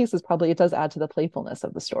both of those cases, probably it does add to the playfulness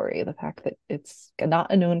of the story, the fact that it's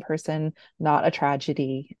not a known person, not a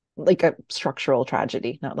tragedy, like a structural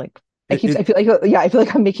tragedy, not like It, it I feel like, yeah, I feel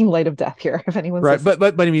like I'm making light of death here. If anyone's right,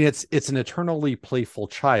 listening, but I mean, it's an eternally playful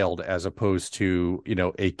child as opposed to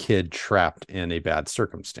a kid trapped in a bad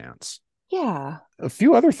circumstance. yeah, A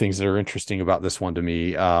few other things that are interesting about this one to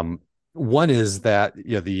me. One is that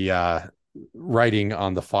the writing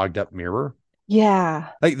on the fogged up mirror. yeah.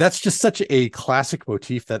 Like that's just such a classic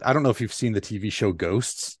motif that I don't know if you've seen the TV show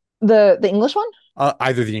Ghosts, The English one,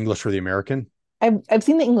 either the English or the American. I've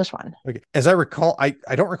seen the English one. Okay. As I recall, I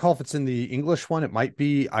don't recall if it's in the English one. It might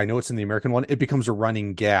be. I know it's in the American one. It becomes a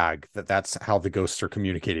running gag that's how the ghosts are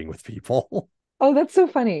communicating with people. Oh, that's so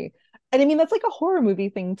funny. And I mean, that's like a horror movie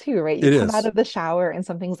thing too, right? You It come out is. of the shower and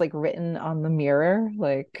something's like written on the mirror.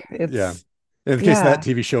 Like Yeah. it's, In the case of that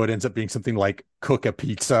yeah. TV show, it ends up being something like cook a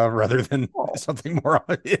pizza rather than Oh, something more,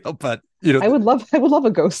 but I would love a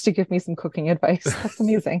ghost to give me some cooking advice. That's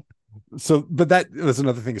amazing. so, but that was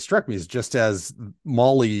another thing that struck me is just as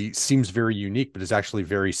Molly seems very unique, but is actually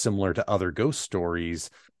very similar to other ghost stories.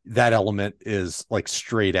 That element is like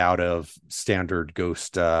straight out of standard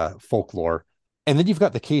ghost folklore. And then you've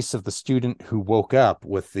got the case of the student who woke up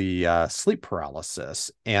with the sleep paralysis.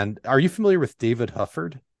 And are you familiar with David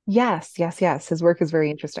Hufford? Yes, yes, yes. His work is very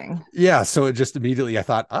interesting. Yeah. So it just immediately I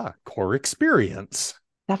thought, core experience.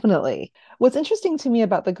 Definitely. What's interesting to me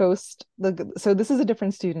about the ghost, so this is a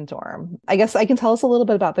different student dorm. I guess I can tell us a little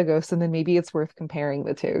bit about the ghost, and then maybe it's worth comparing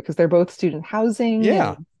the two because they're both student housing.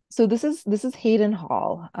 Yeah. And so this is Hayden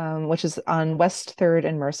Hall, which is on West Third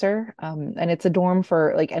and Mercer, and it's a dorm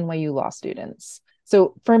for like NYU law students.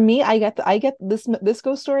 So for me, I get this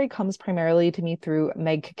ghost story comes primarily to me through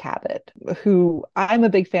Meg Cabot, who I'm a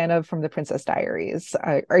big fan of from the Princess Diaries.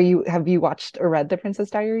 Have you watched or read the Princess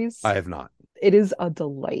Diaries? I have not. It is a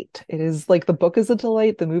delight. It is like the book is a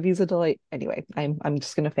delight, the movie's a delight. Anyway, I'm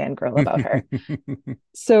just gonna fangirl about her.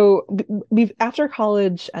 So we've after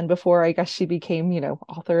college and before I guess she became,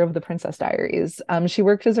 author of the Princess Diaries, she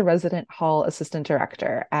worked as a resident hall assistant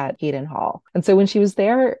director at Hayden Hall. And so when she was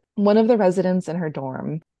there, one of the residents in her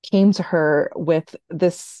dorm came to her with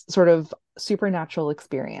this sort of supernatural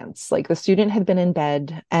experience. Like the student had been in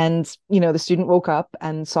bed and, the student woke up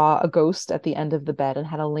and saw a ghost at the end of the bed and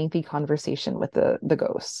had a lengthy conversation with the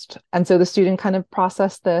ghost. And so the student kind of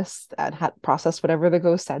processed this and had processed whatever the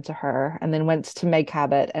ghost said to her and then went to Meg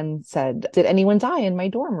Cabot and said, "Did anyone die in my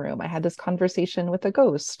dorm room? I had this conversation with a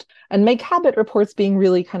ghost." And Meg Cabot reports being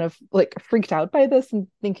really kind of like freaked out by this and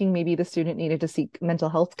thinking maybe the student needed to seek mental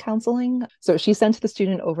health counseling. So she sent the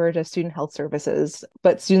student over to Student Health Services,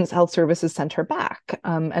 but Student Health Services sent her back.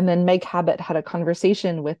 And then Meg Cabot had a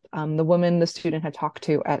conversation with the woman the student had talked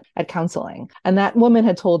to at counseling. And that woman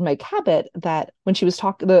had told Meg Cabot that when she was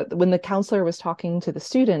when the counselor was talking to the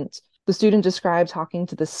student, the student described talking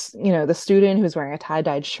to this, the student who's wearing a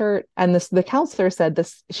tie-dyed shirt. And the counselor said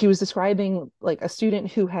this, she was describing like a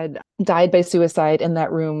student who had died by suicide in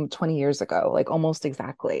that room 20 years ago, like almost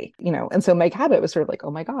exactly, And so Mike Cabot was sort of like,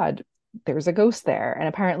 oh my God, there's a ghost there. And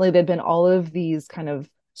apparently there'd been all of these kind of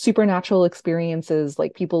supernatural experiences,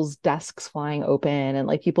 like people's desks flying open and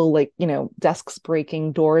like people like, desks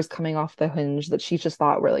breaking, doors coming off the hinge, that she just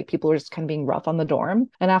thought were like people were just kind of being rough on the dorm.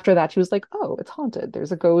 And after that, she was like, oh, it's haunted.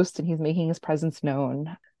 There's a ghost and he's making his presence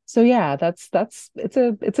known. So yeah, that's it's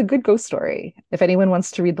a good ghost story. If anyone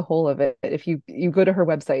wants to read the whole of it, if you go to her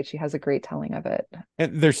website, she has a great telling of it.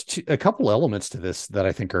 And there's a couple elements to this that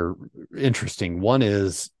I think are interesting. One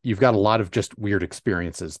is you've got a lot of just weird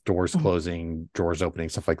experiences, doors closing, drawers opening,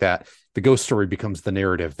 stuff like that. The ghost story becomes the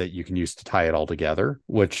narrative that you can use to tie it all together,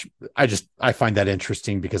 which I find that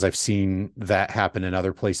interesting because I've seen that happen in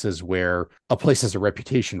other places where a place has a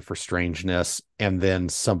reputation for strangeness, and then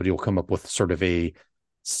somebody will come up with sort of a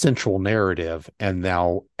central narrative, and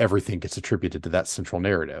now everything gets attributed to that central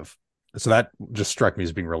narrative. So that just struck me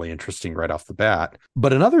as being really interesting right off the bat.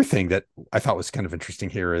 But another thing that I thought was kind of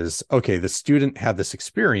interesting here is, okay, the student had this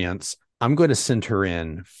experience. I'm going to send her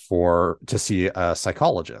in to see a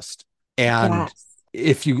psychologist. And Yes.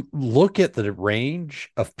 if you look at the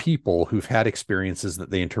range of people who've had experiences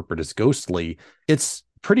that they interpret as ghostly, it's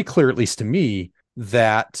pretty clear, at least to me,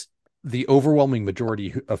 that the overwhelming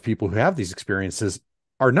majority of people who have these experiences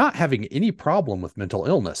are not having any problem with mental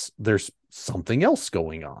illness. There's something else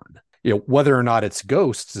going on. Whether or not it's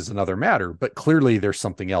ghosts is another matter, but clearly there's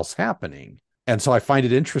something else happening. And so I find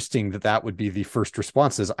it interesting that would be the first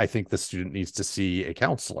response is, I think the student needs to see a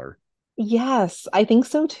counselor. Yes, I think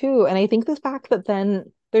so too. And I think the fact that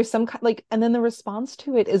then there's some like, and then the response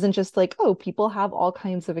to it isn't just like, oh, people have all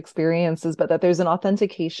kinds of experiences, but that there's an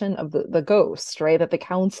authentication of the ghost, right? That the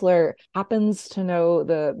counselor happens to know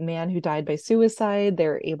the man who died by suicide.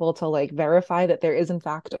 They're able to like verify that there is in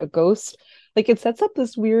fact a ghost. Like it sets up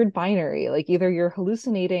this weird binary, like either you're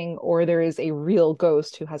hallucinating or there is a real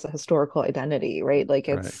ghost who has a historical identity, right? Like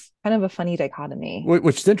Right. it's kind of a funny dichotomy.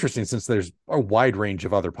 Which is interesting since there's a wide range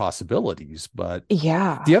of other possibilities. But the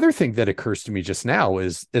Yeah. other thing that occurs to me just now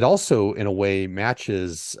is it also, in a way,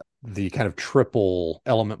 matches the kind of triple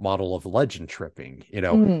element model of legend tripping.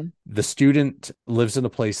 Mm. The student lives in a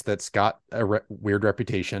place that's got a weird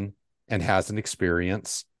reputation and has an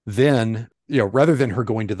experience. Then, rather than her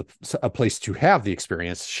going to a place to have the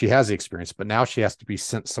experience, she has the experience, but now she has to be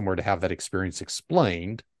sent somewhere to have that experience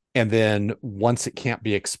explained. And then once it can't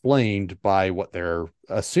be explained by what they're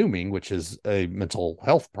assuming, which is a mental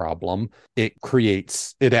health problem, it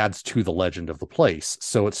adds to the legend of the place.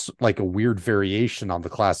 So it's like a weird variation on the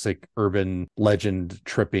classic urban legend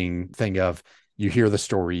tripping thing of, you hear the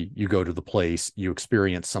story, you go to the place, you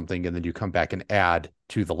experience something, and then you come back and add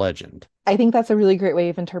to the legend. I think that's a really great way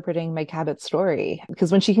of interpreting Meg Cabot's story,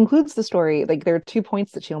 because when she concludes the story, like there are 2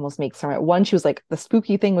 points that she almost makes from it. One, she was like, the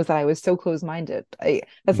spooky thing was that I was so close-minded.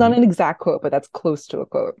 That's not an exact quote, but that's close to a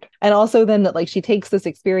quote. And also then that like she takes this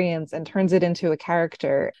experience and turns it into a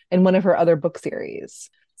character in one of her other book series.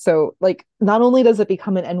 So like not only does it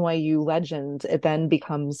become an NYU legend, it then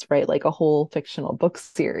becomes, right, like a whole fictional book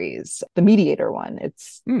series. The Mediator one,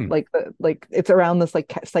 it's like it's around this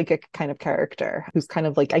like psychic kind of character who's kind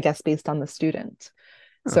of like, I guess, based on the student.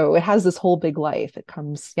 So it has this whole big life. It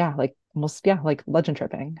comes, like almost, like legend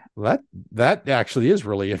tripping. Well, that actually is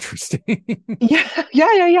really interesting. Yeah.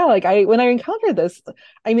 Like when I encountered this,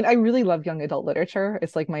 I mean, I really love young adult literature.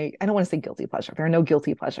 It's like I don't want to say guilty pleasure. There are no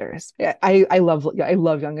guilty pleasures. Yeah, I love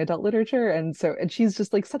young adult literature, and she's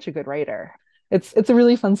just like such a good writer. It's a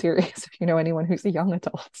really fun series if you know anyone who's a young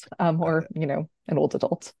adult, or an old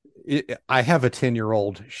adult. I have a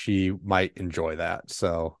 10-year-old. She might enjoy that.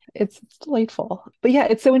 So It's delightful. But yeah,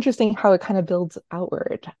 it's so interesting how it kind of builds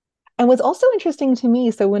outward. And what's also interesting to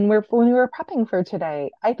me, so when we were prepping for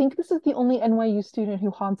today, I think this is the only NYU student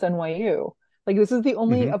who haunts NYU. Like this is the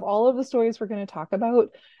only of all of the stories we're going to talk about,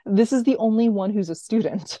 this is the only one who's a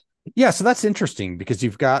student. Yeah, so that's interesting because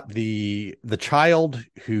you've got the child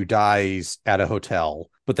who dies at a hotel,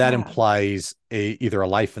 but that Yeah. implies either a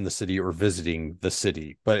life in the city or visiting the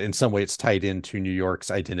city. But in some way, it's tied into New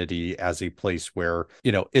York's identity as a place where,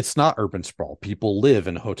 it's not urban sprawl. People live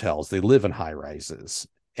in hotels, they live in high rises.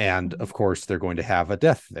 And of course, they're going to have a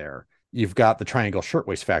death there. You've got the Triangle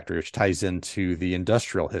Shirtwaist Factory, which ties into the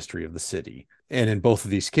industrial history of the city. And in both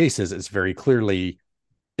of these cases, it's very clearly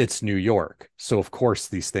it's New York. So of course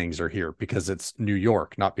these things are here because it's New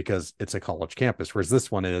York, not because it's a college campus. Whereas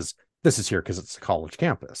this is here because it's a college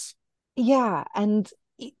campus. Yeah. And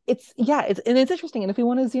it's interesting. And if we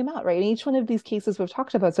want to zoom out, right, in each one of these cases we've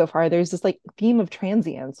talked about so far, there's this like theme of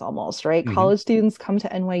transience almost, right? Hmm. College students come to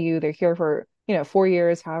NYU, they're here for 4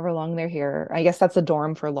 years, however long they're here. I guess that's a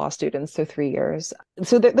dorm for law students, so 3 years.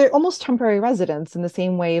 So they're almost temporary residents in the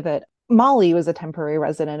same way that Molly was a temporary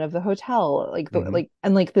resident of the hotel, Hmm.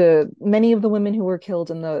 the many of the women who were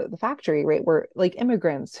killed in the factory, right, were like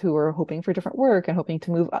immigrants who were hoping for different work and hoping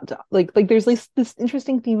to move up to, there's this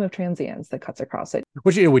interesting theme of transience that cuts across it.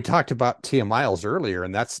 Which, we talked about Tia Miles earlier,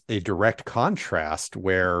 and that's a direct contrast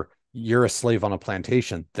where you're a slave on a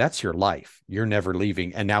plantation. That's your life. You're never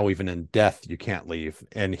leaving. And now, even in death, you can't leave.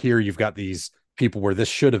 And here you've got these people where this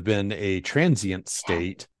should have been a transient Yeah.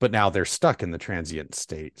 state, but now they're stuck in the transient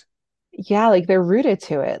state. Yeah, like they're rooted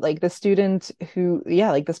to it. Like the student who,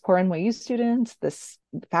 yeah, like this poor NYU student, this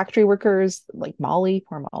factory workers, like Molly,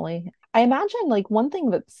 poor Molly. I imagine like one thing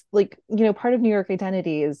that's like, part of New York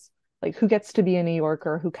identity is like who gets to be a New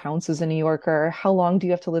Yorker, who counts as a New Yorker, how long do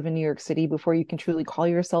you have to live in New York City before you can truly call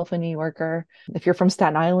yourself a New Yorker? If you're from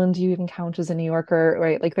Staten Island, do you even count as a New Yorker,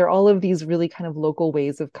 right? Like there are all of these really kind of local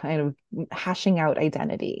ways of kind of hashing out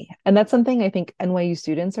identity. And that's something I think NYU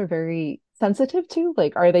students are very sensitive to.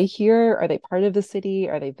 Like, are they here? Are they part of the city?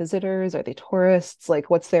 Are they visitors? Are they tourists? Like,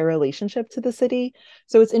 what's their relationship to the city?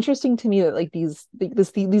 So it's interesting to me that like these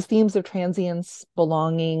themes of transience,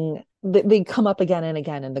 belonging, they come up again and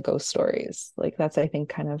again in the ghost stories. Like that's, I think,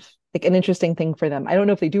 kind of like an interesting thing for them. I don't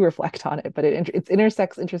know if they do reflect on it, but it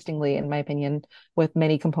intersects interestingly, in my opinion, with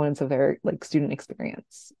many components of their like student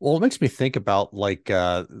experience. Well, it makes me think about like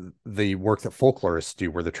the work that folklorists do,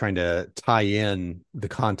 where they're trying to tie in the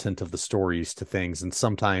content of the stories to things. And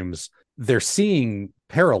sometimes they're seeing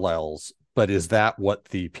parallels, but is that what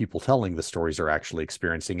the people telling the stories are actually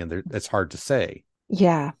experiencing? And it's hard to say.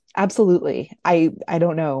 Yeah, absolutely. I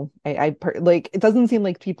don't know. Like it doesn't seem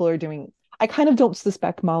like people are doing. I kind of don't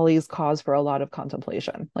suspect Molly's cause for a lot of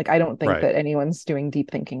contemplation. Like I don't think Right. that anyone's doing deep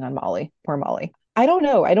thinking on Molly. Poor Molly. I don't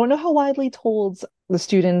know. I don't know how widely told the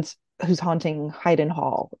student who's haunting Hyden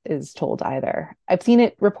Hall is told either. I've seen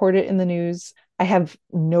it reported in the news. I have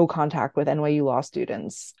no contact with NYU law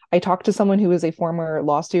students. I talked to someone who was a former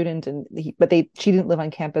law student, and she didn't live on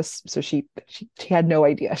campus, so she had no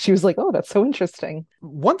idea. She was like, "Oh, that's so interesting."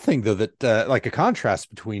 One thing, though, that like a contrast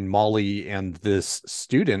between Molly and this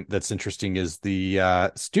student that's interesting is the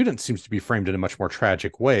student seems to be framed in a much more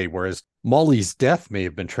tragic way, whereas Molly's death may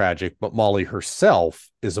have been tragic, but Molly herself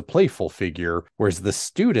is a playful figure, whereas the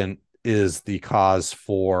student is the cause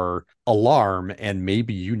for alarm and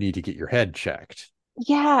maybe you need to get your head checked.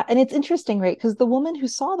 Yeah, and it's interesting, right? Because the woman who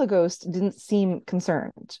saw the ghost didn't seem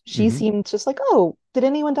concerned. She Hmm. seemed just like, "Oh, did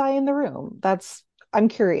anyone die in the room?" I'm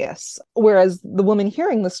curious. Whereas the woman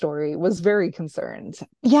hearing the story was very concerned.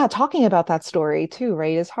 Yeah, talking about that story too,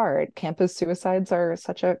 right, is hard. Campus suicides are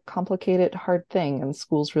such a complicated, hard thing, and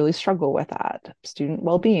schools really struggle with that. Student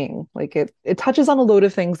well-being, like it touches on a load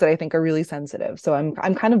of things that I think are really sensitive. So I'm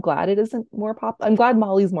kind of glad it isn't more pop. I'm glad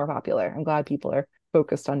Molly's more popular. I'm glad people are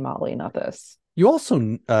focused on Molly, not this. You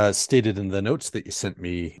also stated in the notes that you sent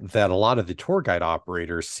me that a lot of the tour guide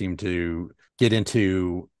operators seem to get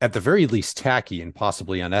into, at the very least, tacky and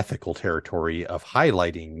possibly unethical territory of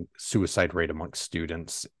highlighting suicide rate amongst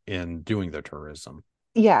students in doing their tourism.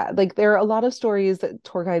 Yeah, like there are a lot of stories that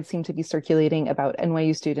tour guides seem to be circulating about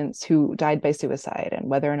NYU students who died by suicide and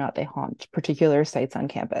whether or not they haunt particular sites on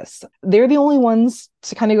campus. They're the only ones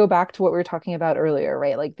to kind of go back to what we were talking about earlier,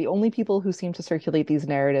 right? Like the only people who seem to circulate these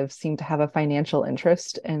narratives seem to have a financial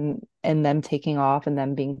interest in them taking off and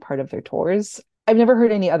them being part of their tours. I've never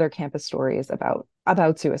heard any other campus stories about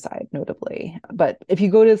suicide, notably. But if you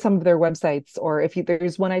go to some of their websites, or if you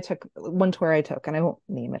there's one tour I took, and I won't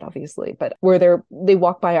name it obviously, but where they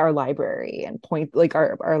walk by our library and point like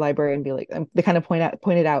our library and be like, they kind of point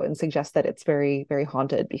it out and suggest that it's very, very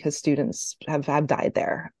haunted because students have died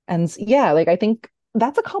there. And yeah, like I think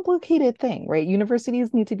that's a complicated thing, right?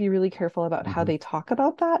 Universities need to be really careful about how Mhm. they talk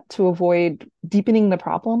about that to avoid deepening the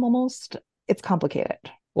problem almost. It's complicated.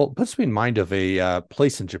 Well, it puts me in mind of a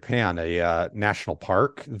place in Japan, a national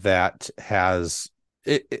park that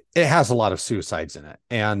it has a lot of suicides in it,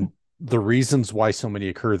 and the reasons why so many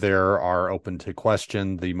occur there are open to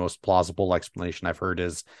question. The most plausible explanation I've heard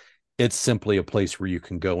is it's simply a place where you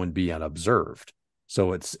can go and be unobserved,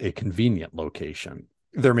 so it's a convenient location.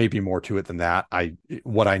 There may be more to it than that.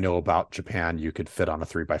 What I know about Japan, you could fit on a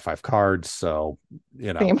 3x5 card, so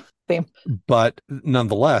you know Same, same. but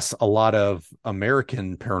nonetheless, a lot of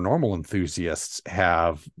American paranormal enthusiasts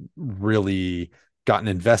have really gotten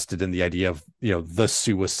invested in the idea of, the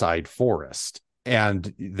suicide forest.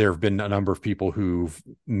 And there have been a number of people who've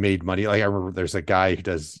made money. Like I remember there's a guy who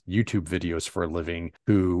does YouTube videos for a living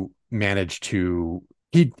who managed to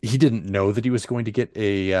he didn't know that he was going to get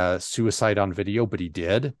a suicide on video, but he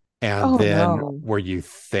did. And Oh then no. where you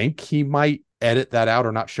think he might edit that out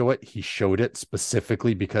or not show it, he showed it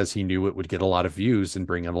specifically because he knew it would get a lot of views and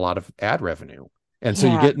bring in a lot of ad revenue. And so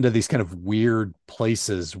you Yeah. get into these kind of weird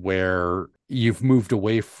places where you've moved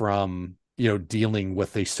away from, dealing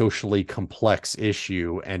with a socially complex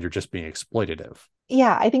issue and you're just being exploitative.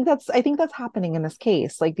 Yeah, I think that's happening in this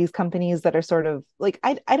case. Like these companies that are sort of like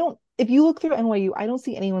I don't if you look through NYU, I don't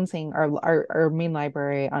see anyone saying our main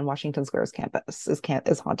library on Washington Square's campus is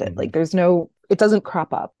haunted. Mm-hmm. Like there's no it doesn't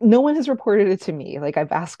crop up. No one has reported it to me. Like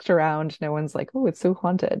I've asked around, no one's like, "Oh, it's so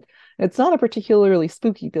haunted." It's not a particularly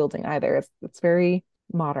spooky building either. It's very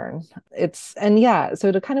modern. It's and yeah,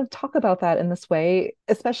 so to kind of talk about that in this way,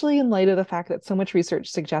 especially in light of the fact that so much research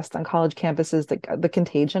suggests on college campuses the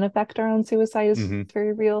contagion effect around suicide is Mm-hmm.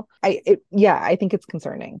 very real. I think it's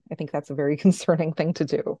concerning. I think that's a very concerning thing to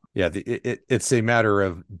do. Yeah, it's a matter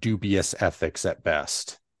of dubious ethics at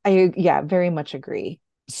best. I very much agree.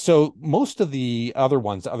 So most of the other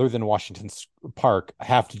ones, other than Washington Park,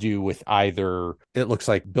 have to do with either it looks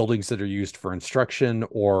like buildings that are used for instruction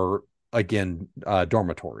or again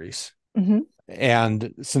dormitories. Mhm.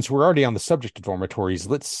 And since we're already on the subject of dormitories,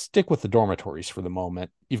 let's stick with the dormitories for the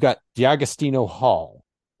moment. You've got D'Agostino Hall.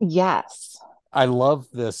 Yes. I love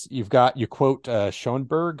this. You quote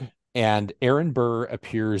Schoenberg, and Aaron Burr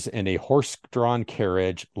appears in a horse-drawn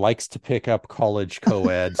carriage, likes to pick up college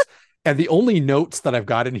co-eds. And the only notes that I've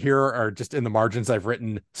got in here are just in the margins. I've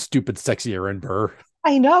written stupid, sexy Aaron Burr.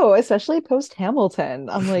 I know, especially post Hamilton.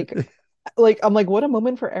 I'm like, what a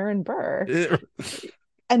moment for Aaron Burr.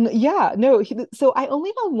 And yeah, no, so I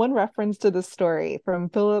only have one reference to this story from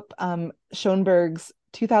Philip Schoenberg's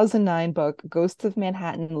 2009 book, Ghosts of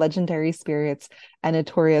Manhattan, Legendary Spirits and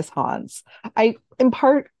Notorious Haunts. I, in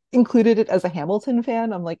part, included it as a Hamilton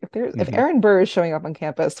fan. I'm like, if Mhm. Aaron Burr is showing up on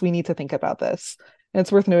campus, we need to think about this. And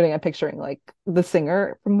it's worth noting, I'm picturing like the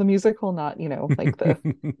singer from the musical, not, like the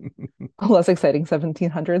less exciting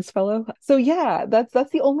 1700s fellow. So yeah, that's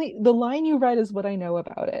the line you read is what I know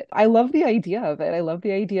about it. I love the idea of it. I love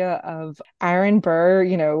the idea of Aaron Burr,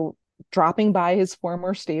 dropping by his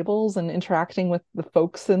former stables and interacting with the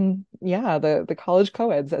folks and yeah, the college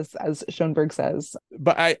co-eds as Schoenberg says.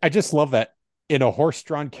 But I just love that in a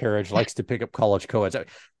horse-drawn carriage likes to pick up college co-eds.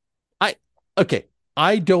 I okay,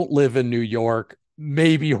 I don't live in New York.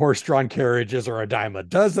 Maybe horse-drawn carriages are a dime a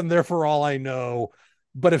dozen there for all I know.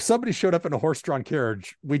 But if somebody showed up in a horse-drawn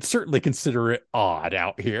carriage, we'd certainly consider it odd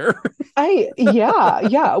out here.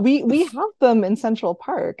 Yeah, we have them in Central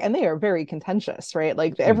Park and they are very contentious, right?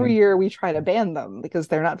 Like every Mhm. year we try to ban them because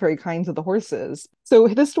they're not very kind to the horses. So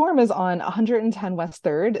the storm is on 110 West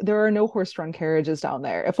 3rd. There are no horse-drawn carriages down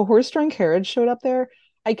there. If a horse-drawn carriage showed up there,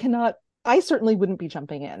 I certainly wouldn't be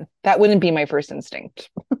jumping in. That wouldn't be my first instinct.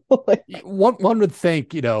 Like, One would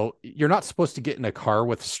think, you're not supposed to get in a car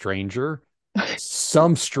with a stranger.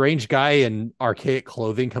 Some strange guy in archaic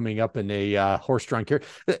clothing coming up in a horse-drawn carriage.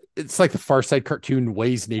 It's like the Far Side cartoon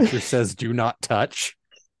Ways Nature Says Do Not Touch.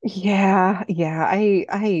 yeah.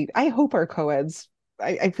 I hope our co-eds,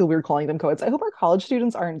 I feel weird calling them co-eds. I hope our college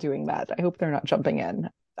students aren't doing that. I hope they're not jumping in.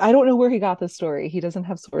 I don't know where he got this story. He doesn't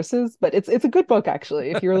have sources, but it's a good book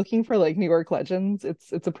actually. If you're looking for like New York legends,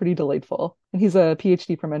 it's a pretty delightful. And he's a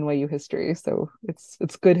PhD from NYU history, so it's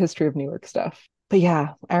good history of New York stuff. But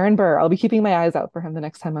yeah, Aaron Burr, I'll be keeping my eyes out for him the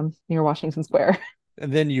next time I'm near Washington Square.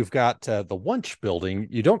 And then you've got the Wunsch building.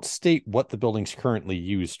 You don't state what the building's currently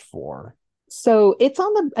used for. So it's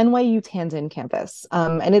on the NYU Tandon campus,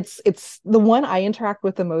 and it's the one I interact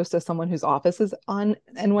with the most as someone whose office is on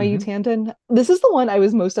NYU Mm-hmm. Tandon. This is the one I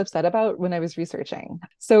was most upset about when I was researching.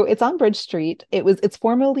 So it's on Bridge Street. It's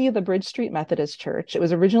formerly the Bridge Street Methodist Church. It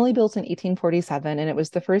was originally built in 1847, and it was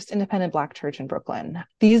the first independent Black church in Brooklyn.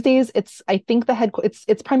 These days, I think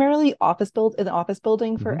it's primarily an office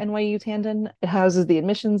building for Mm-hmm. NYU Tandon. It houses the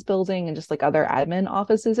admissions building and just like other admin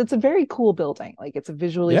offices. It's a very cool building. Like it's a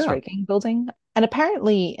visually Yeah. striking building. And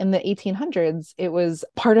apparently in the 1800s, it was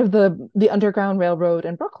part of the Underground Railroad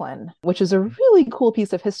in Brooklyn, which is a really cool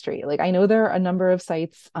piece of history. Like I know there are a number of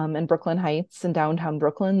sites in Brooklyn Heights and downtown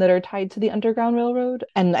Brooklyn that are tied to the Underground Railroad.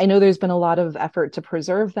 And I know there's been a lot of effort to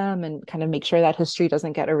preserve them and kind of make sure that history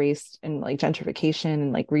doesn't get erased in like gentrification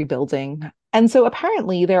and like rebuilding. And so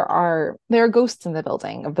apparently there are ghosts in the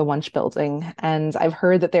building of the Wunsch building. And I've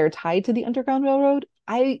heard that they're tied to the Underground Railroad.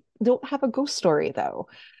 I don't have a ghost story though.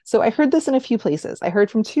 So I heard this in a few places. I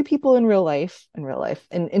heard from two people in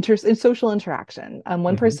social interaction.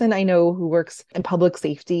 One Hmm. person I know who works in public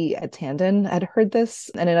safety at Tandon had heard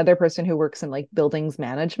this, and another person who works in like buildings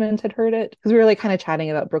management had heard it because we were like kind of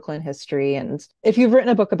chatting about Brooklyn history. And if you've written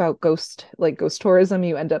a book about ghost tourism,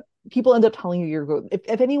 people end up telling you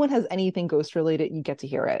if anyone has anything ghost related, you get to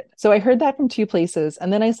hear it. So I heard that from two places,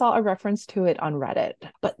 and then I saw a reference to it on Reddit,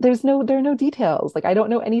 but there are no details. Like I don't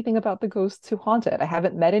know anything about the ghosts who haunt it. I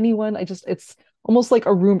haven't met anyone. It's almost like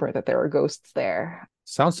a rumor that there are ghosts there.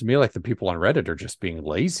 Sounds to me like the people on Reddit are just being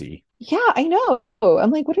lazy. Yeah, I know.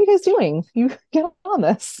 I'm like, what are you guys doing? You get on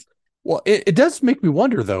this. Well, it does make me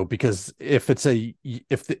wonder though, because if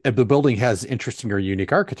the building has interesting or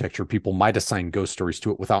unique architecture, people might assign ghost stories to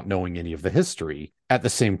it without knowing any of the history. At the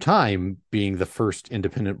same time, being the first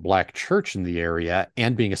independent Black church in the area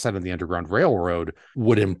and being a site on the Underground Railroad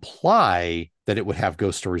would imply that it would have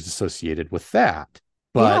ghost stories associated with that.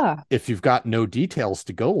 But Yeah. if you've got no details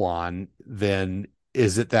to go on, then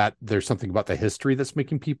is it that there's something about the history that's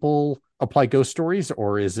making people apply ghost stories,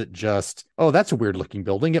 or is it just, oh, that's a weird looking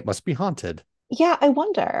building, it must be haunted? Yeah, I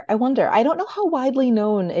wonder. I wonder. I don't know how widely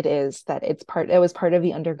known it is that it was part of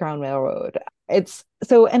the Underground Railroad. It's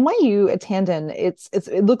so NYU at Tandon,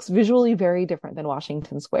 it looks visually very different than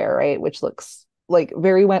Washington Square, right? Which looks like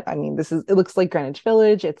very wet. I mean, it looks like Greenwich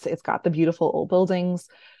Village. It's got the beautiful old buildings.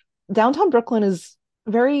 Downtown Brooklyn is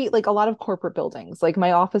very like a lot of corporate buildings. Like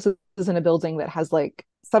my office is in a building that has like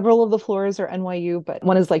several of the floors are NYU, but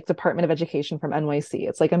one is like Department of Education from NYC.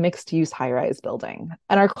 It's like a mixed use high rise building.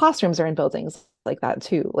 And our classrooms are in buildings like that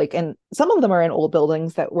too. Like, and some of them are in old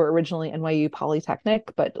buildings that were originally NYU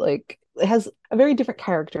Polytechnic, but like it has a very different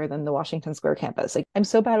character than the Washington Square campus. Like I'm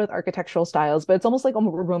so bad with architectural styles, but it's almost like a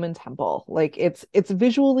Roman temple. Like it's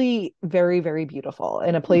visually very, very beautiful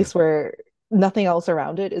in a Hmm. place where nothing else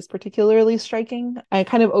around it is particularly striking. And it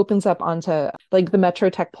kind of opens up onto like the Metro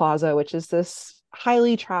Tech Plaza, which is this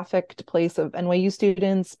highly trafficked place of NYU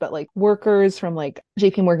students, but like workers from like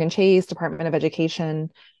JP Morgan Chase, Department of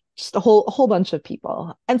Education, just a whole bunch of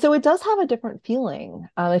people. And so it does have a different feeling.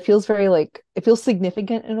 It feels very like it feels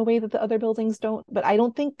significant in a way that the other buildings don't. But I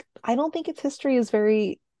don't think its history is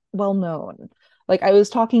very well known. Like I was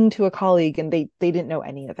talking to a colleague and they didn't know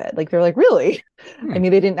any of it. Like they're like, really? I Hmm.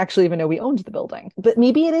 mean, they didn't actually even know we owned the building. But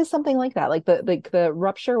maybe it is something like that. Like the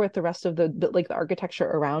rupture with the rest of like the architecture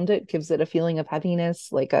around it gives it a feeling of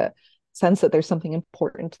heaviness, like a sense that there's something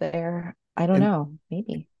important there. I don't And know.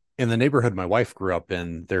 Maybe. in the neighborhood my wife grew up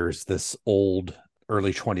in, there's this old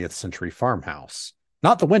early 20th century farmhouse,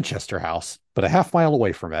 not the Winchester house, but a half mile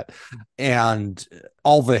away from it. And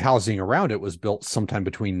all the housing around it was built sometime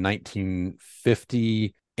between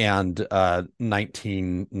 1950 and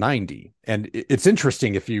 1990. And it's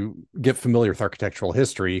interesting if you get familiar with architectural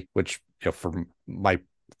history, which, for my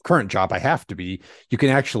current job, I have to be, you can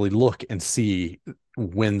actually look and see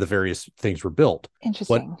when the various things were built. But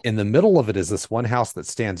Interesting. in the middle of it is this one house that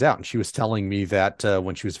stands out. And she was telling me that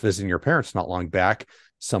when she was visiting her parents not long back,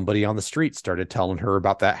 somebody on the street started telling her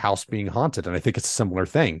about that house being haunted. And I think it's a similar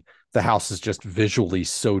thing. The house is just visually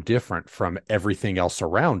so different from everything else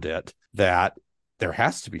around it that there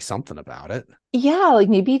has to be something about it. Yeah, like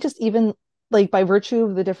maybe just even like by virtue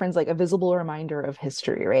of the difference, like a visible reminder of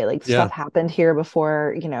history, right? Like Yeah. stuff happened here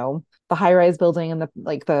before, the high-rise building and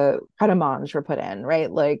the Pret-a-Manger were put in,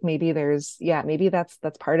 right? Like maybe maybe that's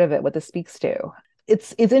part of it, what this speaks to.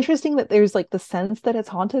 It's interesting that there's like the sense that it's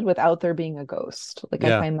haunted without there being a ghost. Like I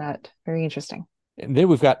Yeah. find that very interesting. And then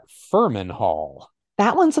we've got Furman Hall.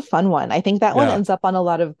 That one's a fun one. I think that one Yeah. ends up on a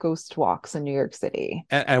lot of ghost walks in New York City.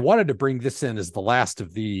 And I wanted to bring this in as the last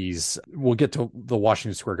of these. We'll get to the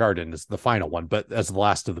Washington Square Garden as the final one, but as the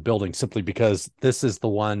last of the building, simply because this is the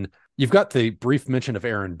one you've got the brief mention of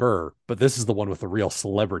Aaron Burr, but this is the one with the real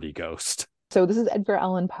celebrity ghost. So this is Edgar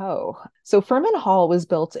Allan Poe. So Furman Hall was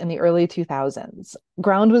built in the early 2000s.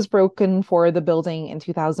 Ground was broken for the building in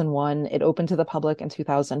 2001. It opened to the public in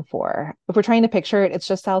 2004. If we're trying to picture it, it's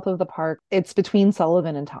just south of the park. It's between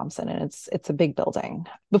Sullivan and Thompson, and it's a big building.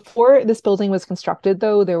 Before this building was constructed,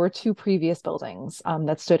 though, there were two previous buildings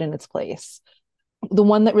that stood in its place. The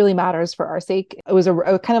one that really matters for our sake, it was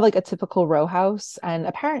a kind of like a typical row house. And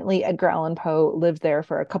apparently Edgar Allan Poe lived there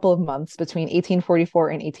for a couple of months between 1844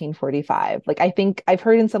 and 1845. Like I think I've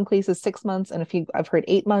heard in some places 6 months and I've heard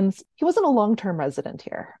 8 months. He wasn't a long-term resident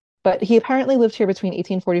here. But he apparently lived here between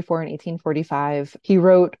 1844 and 1845. He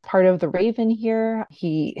wrote part of The Raven here.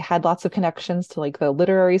 He had lots of connections to like the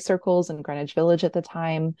literary circles in Greenwich Village at the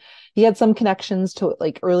time. He had some connections to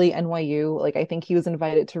like early NYU. Like I think he was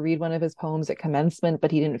invited to read one of his poems at commencement,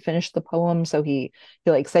 but he didn't finish the poem. So he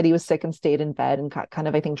like said he was sick and stayed in bed and got kind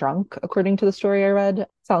of, I think, drunk, according to the story I read.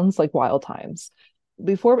 Sounds like wild times.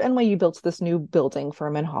 Before NYU built this new building,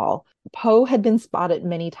 Furman Hall, Poe had been spotted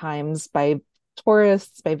many times by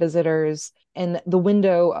tourists, by visitors, in the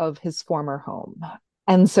window of his former home.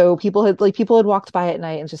 And so people had walked by at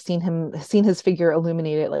night and just seen his figure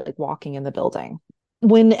illuminated, like walking in the building.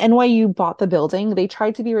 When NYU bought the building, they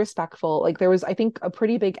tried to be respectful. Like there was, I think, a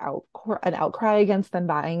pretty big an outcry against them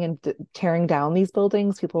buying and tearing down these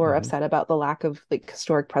buildings. People were upset about the lack of like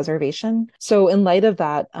historic preservation. So in light of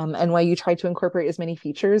that, NYU tried to incorporate as many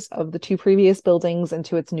features of the two previous buildings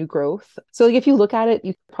into its new growth. So like if you look at it,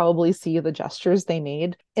 you probably see the gestures they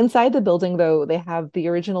made. Inside the building, though, they have the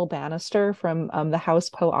original banister from the house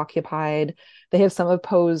Poe occupied. They have some of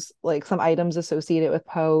Poe's, like some items associated with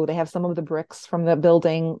Poe. They have some of the bricks from the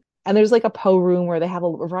building. And there's like a Poe room where they have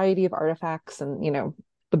a variety of artifacts and,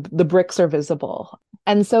 the bricks are visible.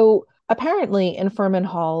 And so apparently in Furman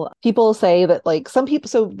Hall, people say that like some people,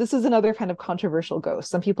 so this is another kind of controversial ghost.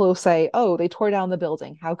 Some people say, oh, they tore down the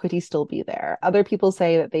building. How could he still be there? Other people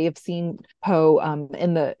say that they have seen Poe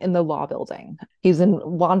in the law building. He's in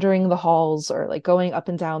wandering the halls or like going up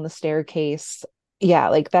and down the staircase. Yeah,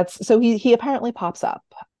 like that's so he apparently pops up.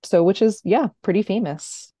 So which is, yeah, pretty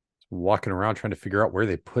famous. Walking around trying to figure out where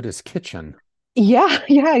they put his kitchen. Yeah,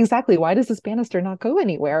 yeah, exactly. Why does this banister not go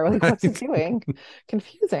anywhere? Like, what's it Right. doing?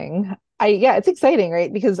 Confusing. Yeah, it's exciting,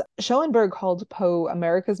 right? Because Schoenberg called Poe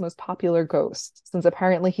America's most popular ghost, since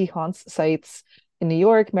apparently he haunts sites in New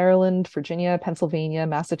York, Maryland, Virginia, Pennsylvania,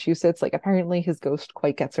 Massachusetts. Like, apparently his ghost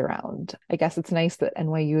quite gets around. I guess it's nice that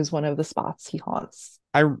NYU is one of the spots he haunts.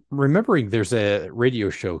 I'm remembering there's a radio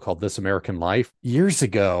show called This American Life. Years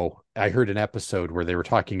ago, I heard an episode where they were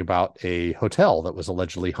talking about a hotel that was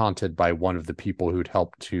allegedly haunted by one of the people who'd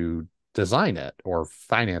helped to design it or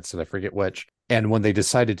finance it, I forget which. And when they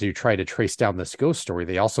decided to try to trace down this ghost story,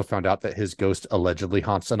 they also found out that his ghost allegedly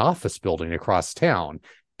haunts an office building across town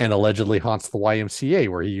and allegedly haunts the YMCA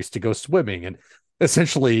where he used to go swimming. And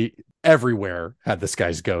essentially everywhere had this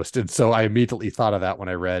guy's ghost. And so I immediately thought of that when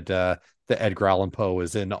I read that Edgar Allan Poe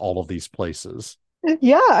is in all of these places.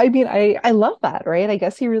 Yeah, I mean, I love that, right? I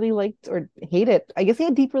guess he really liked or hated. I guess he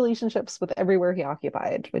had deep relationships with everywhere he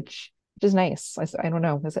occupied, which is nice. I don't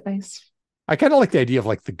know. Is it nice? I kind of like the idea of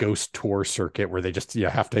like the ghost tour circuit where they just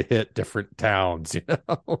have to hit different towns, you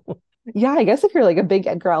know. Yeah, I guess if you're like a big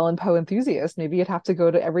Edgar Allan Poe enthusiast, maybe you'd have to go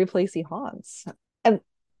to every place he haunts. And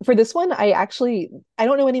for this one, I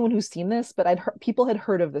don't know anyone who's seen this, but people had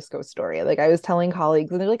heard of this ghost story. Like I was telling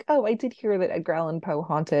colleagues, and they're like, "Oh, I did hear that Edgar Allan Poe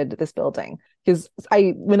haunted this building." Because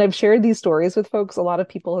when I've shared these stories with folks, a lot of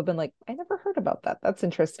people have been like, "I never heard about that. That's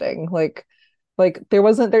interesting." Like there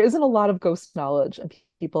isn't a lot of ghost knowledge, and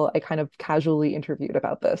people I kind of casually interviewed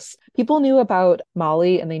about this. People knew about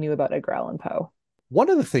Molly, and they knew about Edgar Allan Poe. One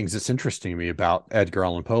of the things that's interesting to me about Edgar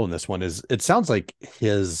Allan Poe in this one is it sounds like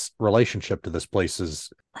his relationship to this place is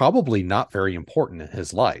probably not very important in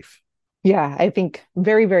his life, Yeah, I think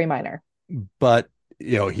very, very minor. but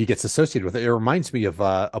he gets associated with it. It reminds me of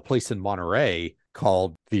a place in Monterey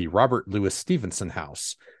called the Robert Louis Stevenson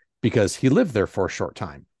House because he lived there for a short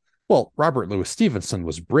time. Well, Robert Louis Stevenson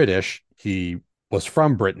was British. He was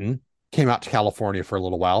from Britain, came out to California for a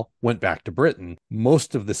little while, went back to Britain.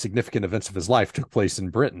 Most of the significant events of his life took place in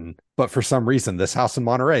Britain, but for some reason, this house in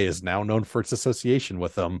Monterey is now known for its association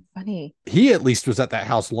with them. Funny. He at least was at that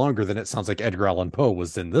house longer than it sounds like Edgar Allan Poe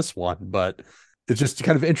was in this one, but it's just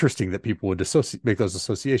kind of interesting that people would make those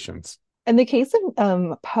associations. In the case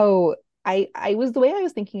of Poe, I was the way I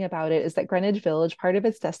was thinking about it is that Greenwich Village, part of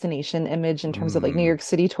its destination image in terms of like New York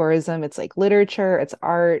City tourism, it's like literature, it's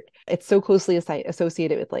art, it's so closely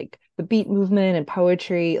associated with like the beat movement and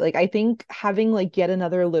poetry. Like I think having like yet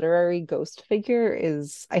another literary ghost figure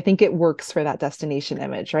I think it works for that destination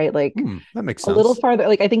image, right? Like That makes a little sense. farther,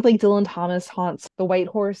 like I think like Dylan Thomas haunts the White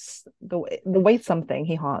Horse, the White something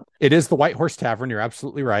he haunts, It is the White Horse Tavern. You're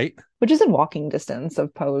absolutely right. which is in walking distance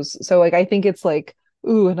of Poe's. So like I think it's like,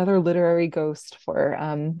 ooh, another literary ghost for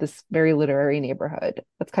this very literary neighborhood.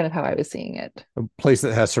 That's kind of how I was seeing it. A place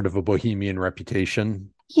that has sort of a bohemian reputation.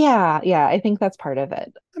 Yeah, I think that's part of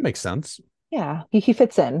it. That makes sense. Yeah, he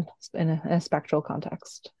fits in a spectral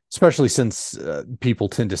context. Especially since people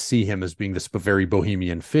tend to see him as being this very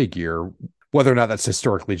bohemian figure. Whether or not that's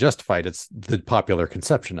historically justified, it's the popular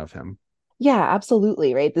conception of him. Yeah,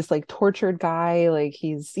 absolutely, right? This like tortured guy, like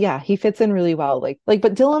he fits in really well.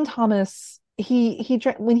 But Dylan Thomas,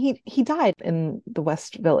 when he died in the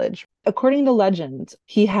West Village. According to legend,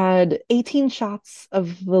 he had 18 shots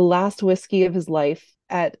of the last whiskey of his life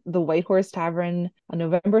at the White Horse Tavern on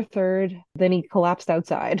November 3rd. Then he collapsed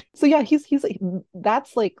outside. So yeah, he's like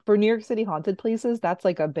that's like for New York City haunted places, that's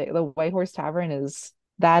like a big the White Horse Tavern is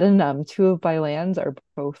that and Two of My Lands are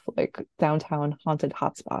both like downtown haunted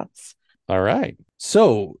hotspots. All right.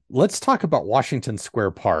 So let's talk about Washington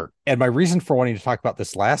Square Park. And my reason for wanting to talk about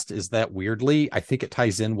this last is that weirdly, I think it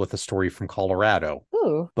ties in with a story from Colorado.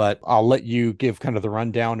 Ooh. But I'll let you give kind of the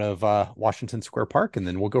rundown of Washington Square Park, and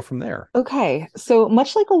then we'll go from there. Okay, so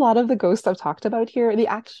much like a lot of the ghosts I've talked about here, the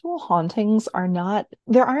actual hauntings are not,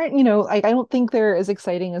 there aren't, like I don't think they're as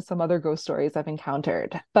exciting as some other ghost stories I've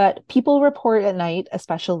encountered. But people report at night,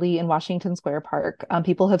 especially in Washington Square Park,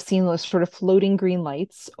 people have seen those sort of floating green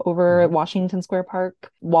lights over Mhm. Washington Square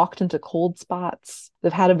Park, walked into cold spots.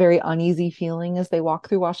 They've had a very uneasy feeling as they walk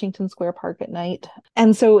through Washington Square Park at night.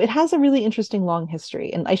 And so it has a really interesting long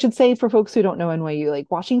history. And I should say, for folks who don't know NYU, like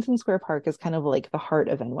Washington Square Park is kind of like the heart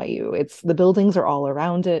of NYU. It's the buildings are all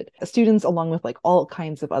around it, students, along with like all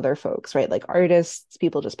kinds of other folks, right? Like artists,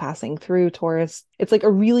 people just passing through, tourists. It's like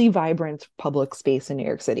a really vibrant public space in New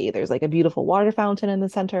York City. There's like a beautiful water fountain in the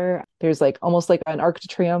center. There's like almost like an Arc de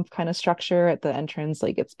Triomphe kind of structure at the entrance.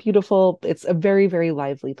 Like it's beautiful. It's a very, very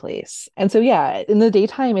lively place. And so yeah, in the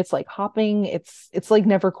daytime, it's like hopping. It's like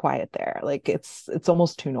never quiet there. Like it's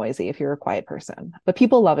almost too noisy if you're a quiet person. But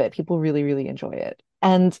people love it. People really, really enjoy it.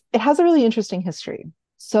 And it has a really interesting history.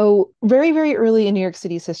 So, very, very early in New York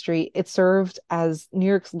City's history, it served as New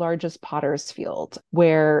York's largest potter's field,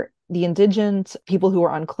 where the indigent people who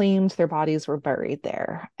were unclaimed, their bodies were buried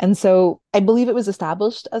there. And so I believe it was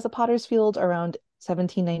established as a potter's field around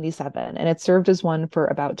 1797, and it served as one for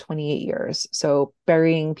about 28 years. So,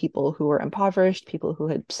 burying people who were impoverished, people who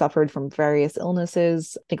had suffered from various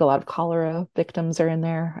illnesses. I think a lot of cholera victims are in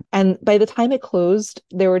there. And by the time it closed,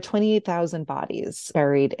 there were 28,000 bodies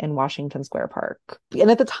buried in Washington Square Park.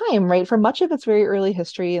 And at the time, right, for much of its very early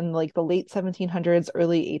history in like the late 1700s,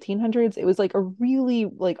 early 1800s, it was like a really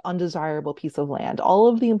like undesirable piece of land. All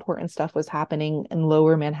of the important stuff was happening in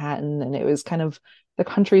lower Manhattan, and it was kind of the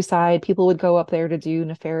countryside. People would go up there to do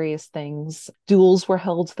nefarious things. Duels were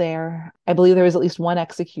held there. I believe there was at least one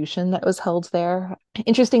execution that was held there.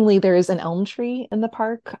 Interestingly, there is an elm tree in the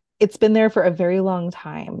park. It's been there for a very long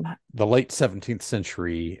time. The late 17th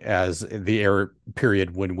century as the era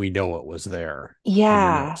period when we know it was there in your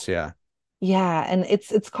Yeah. notes. Yeah. Yeah, and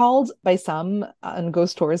it's called by some on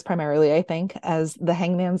ghost tours primarily, I think, as the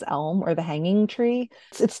Hangman's Elm or the Hanging Tree.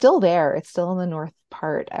 It's still there. It's still in the north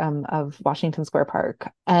part of Washington Square Park.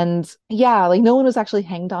 And yeah, like no one was actually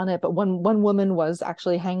hanged on it, but one woman was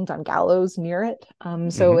actually hanged on gallows near it.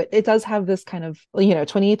 So Mhm. it does have this kind of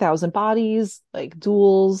 28,000 bodies, like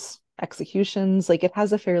duels, executions. Like it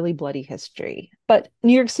has a fairly bloody history. But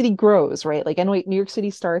New York City grows, right? Like anyway, New York City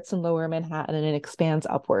starts in lower Manhattan and it expands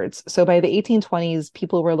upwards. So by the 1820s,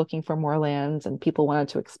 people were looking for more land and people wanted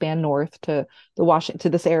to expand north to the Washington to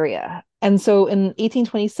this area. And so in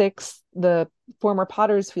 1826, the former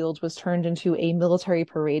Potter's Field was turned into a military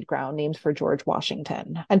parade ground named for George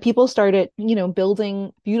Washington. And people started,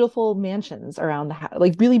 building beautiful mansions around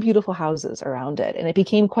like really beautiful houses around it. And it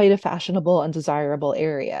became quite a fashionable and desirable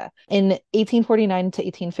area. In 1849 to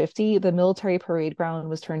 1850, the military parade ground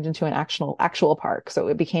was turned into an actual park. So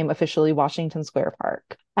it became officially Washington Square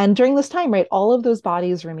Park. And during this time, right, all of those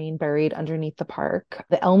bodies remain buried underneath the park.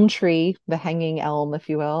 The elm tree, the hanging elm, if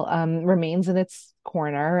you will, remains in its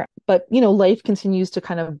corner. But, life continues to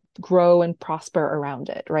kind of grow and prosper around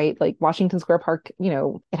it, right? Like Washington Square Park,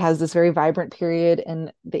 it has this very vibrant period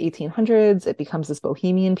in the 1800s. It becomes this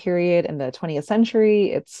bohemian period in the 20th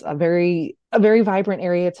century. It's a very vibrant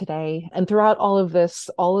area today. And throughout all of this,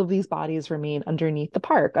 all of these bodies remain underneath the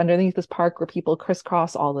park, underneath this park where people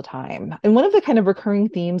crisscross all the time. And one of the kind of recurring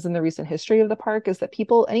themes in the recent history of the park is that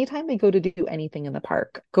people, anytime they go to do anything in the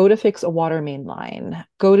park, go to fix a water main line,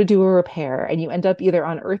 go to do a repair, and you end up either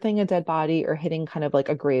unearthing a dead body or hitting kind of like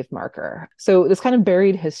a grave marker. So this kind of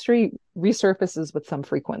buried history resurfaces with some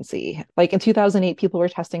frequency. Like in 2008, people were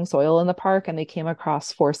testing soil in the park and they came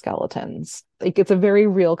across 4 skeletons. like it's a very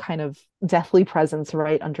real kind of deathly presence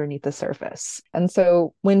right underneath the surface. And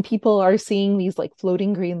so when people are seeing these like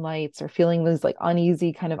floating green lights or feeling these like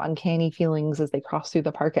uneasy kind of uncanny feelings as they cross through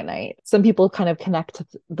the park at night, some people kind of connect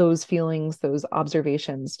those feelings, those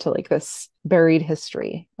observations to like this buried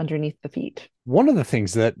history underneath the feet. One of the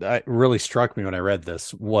things that really struck me when I read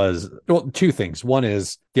this was, well, two things. One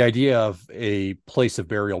is the idea of a place of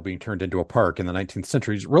burial being turned into a park in the 19th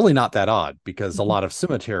century is really not that odd, because a lot of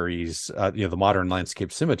cemeteries, the modern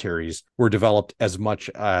landscape cemeteries, were developed as much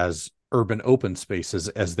as urban open spaces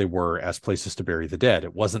as they were as places to bury the dead.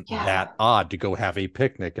 It wasn't Yeah. that odd to go have a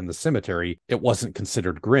picnic in the cemetery. It wasn't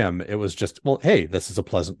considered grim. It was just, well, hey, this is a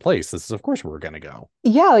pleasant place. This is, of course, where we're going to go.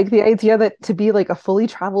 Yeah, like the idea that to be like a fully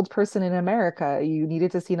traveled person in America, you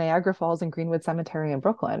needed to see Niagara Falls and Greenwood Cemetery in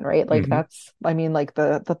Brooklyn, right? Like Mm-hmm. that's, I mean, like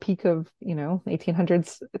the peak of,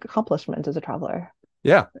 1800s accomplishment as a traveler.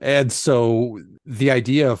 Yeah. And so the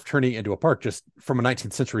idea of turning it into a park, just from a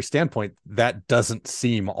 19th century standpoint, that doesn't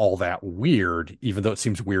seem all that weird, even though it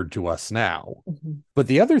seems weird to us now. Mhm. But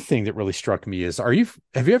the other thing that really struck me is,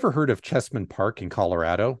 have you ever heard of Chessman Park in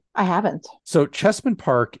Colorado? I haven't. So Chessman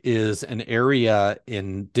Park is an area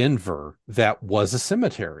in Denver that was a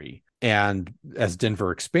cemetery. And as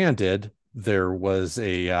Denver expanded, there was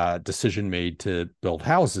a decision made to build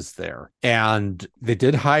houses there. And they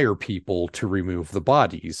did hire people to remove the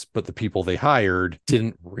bodies, but the people they hired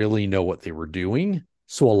didn't really know what they were doing.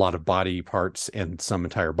 So a lot of body parts and some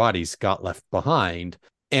entire bodies got left behind.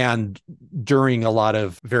 And during a lot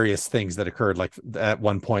of various things that occurred, like at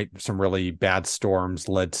one point, some really bad storms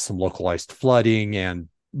led to some localized flooding, and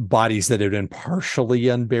bodies that had been partially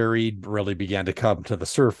unburied really began to come to the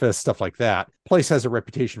surface, stuff like that. Place has a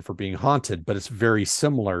reputation for being haunted, but it's very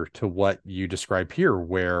similar to what you describe here,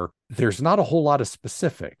 where there's not a whole lot of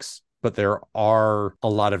specifics, but there are a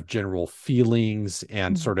lot of general feelings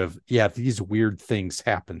and sort of, yeah, these weird things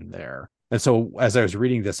happen there. And so as I was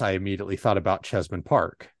reading this, I immediately thought about Chessman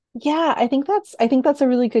Park. Yeah, I think that's a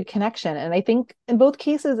really good connection. And I think in both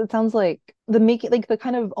cases it sounds like the making like the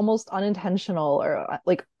kind of almost unintentional or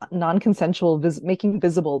like non-consensual making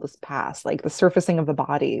visible this past, like the surfacing of the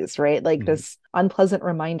bodies, right? Like Mhm. this unpleasant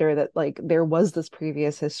reminder that like there was this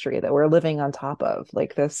previous history that we're living on top of,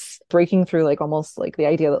 like this breaking through like almost like the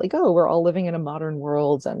idea that like, oh, we're all living in a modern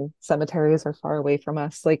world and cemeteries are far away from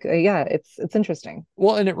us. Like yeah, it's interesting.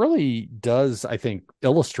 Well, and it really does, I think,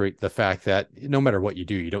 illustrate the fact that no matter what you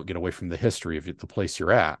do, you don't get away from the history of the place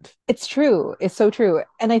you're at. It's true. It's so true.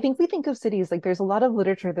 And I think we think of cities like there's a lot of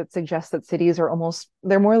literature that suggests that cities are almost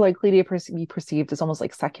they're more likely to be perceived as almost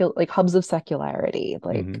like secular like hubs of secularity,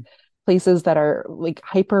 like Mhm. places that are like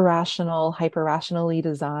hyper rational, hyper rationally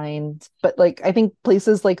designed. But like I think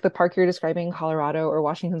places like the park you're describing, Colorado or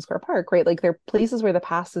Washington Square Park, right? Like they're places where the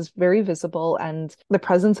past is very visible and the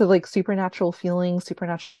presence of like supernatural feelings,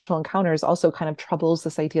 supernatural encounters also kind of troubles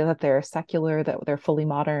this idea that they're secular, that they're fully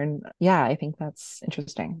modern. Yeah, I think that's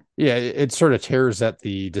interesting. Yeah, it sort of tears at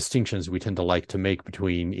the distinctions we tend to like to make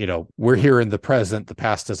between, we're here in the present, the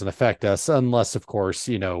past doesn't affect us, unless, of course,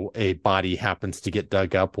 a body happens to get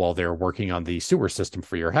dug up while they're working on the sewer system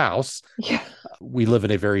for your house. Yeah. We live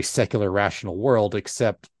in a very secular, rational world,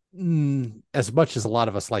 except as much as a lot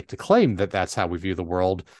of us like to claim that that's how we view the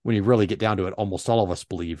world, when you really get down to it, almost all of us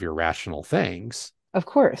believe irrational things. Of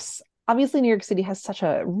course. Obviously, New York City has such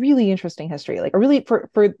a really interesting history. Like a really for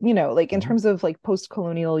like in Mhm. terms of like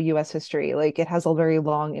post-colonial US history, like it has a very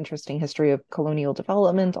long, interesting history of colonial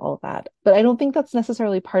development, all of that. But I don't think that's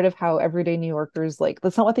necessarily part of how everyday New Yorkers like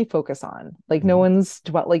that's not what they focus on. Like no Mhm. one's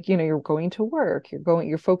like, you're going to work,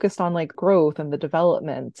 you're focused on like growth and the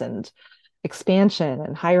development and expansion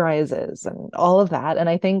and high rises and all of that. And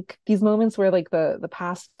I think these moments where like the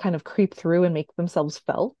past kind of creep through and make themselves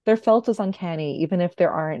felt, they're felt as uncanny, even if there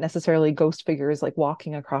aren't necessarily ghost figures like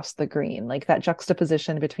walking across the green. Like that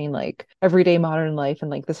juxtaposition between like everyday modern life and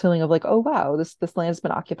like this feeling of like, oh wow, this land's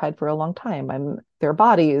been occupied for a long time. There are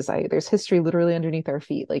bodies, there's history literally underneath our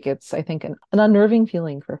feet. Like it's, I think, an unnerving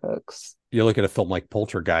feeling for folks. You look at a film like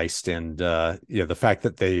Poltergeist, and the fact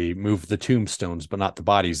that they moved the tombstones but not the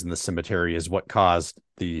bodies in the cemetery is what caused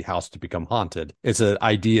the house to become haunted. It's an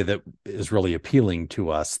idea that is really appealing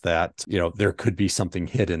to us, that there could be something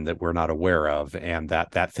hidden that we're not aware of, and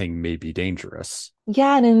that thing may be dangerous.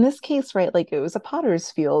 Yeah, and in this case, right, like it was a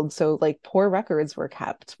potter's field, so like poor records were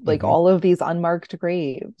kept, like Mhm. all of these unmarked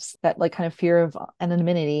graves, that like kind of fear of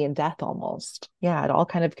anonymity and death almost. Yeah, it all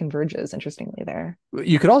kind of converges interestingly there.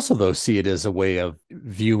 You could also, though, see it as a way of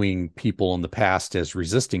viewing people in the past as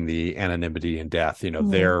resisting the anonymity and death.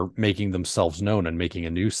 Mm. They're making themselves known and making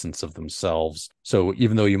a nuisance of themselves. So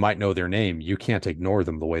even though you might know their name, you can't ignore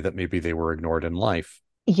them the way that maybe they were ignored in life.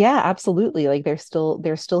 Yeah, absolutely. Like they're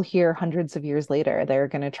still here hundreds of years later. They're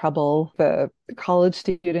going to trouble the college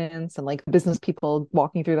students and like business people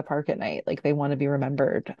walking through the park at night. Like they want to be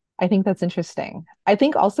remembered. I think that's interesting. I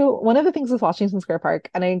think also one of the things with Washington Square Park,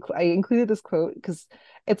 and I included this quote because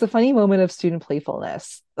it's a funny moment of student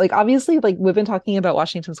playfulness. Like obviously, like we've been talking about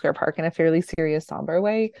Washington Square Park in a fairly serious, somber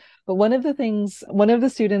way, but one of the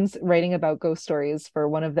students writing about ghost stories for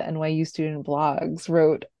one of the NYU student blogs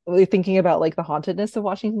wrote, really thinking about like the hauntedness of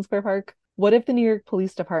Washington Square Park. What if the New York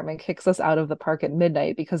Police Department kicks us out of the park at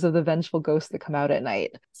midnight because of the vengeful ghosts that come out at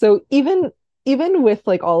night? So even with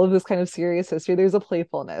like all of this kind of serious history, there's a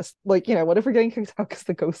playfulness. Like, what if we're getting kicked out because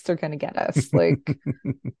the ghosts are going to get us? Like,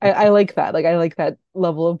 I like that. Like I like that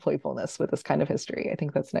level of playfulness with this kind of history. I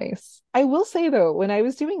think that's nice. I will say though, when I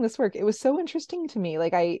was doing this work, it was so interesting to me.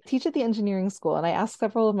 Like I teach at the engineering school and I asked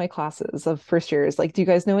several of my classes of first years, like, do you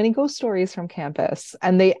guys know any ghost stories from campus?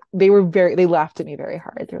 And they laughed at me very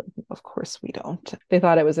hard. They're like, of course we don't. They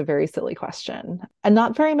thought it was a very silly question. And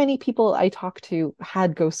not very many people I talked to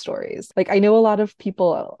had ghost stories. Like I know a lot of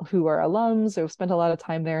people who are alums or have spent a lot of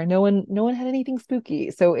time there. No one had anything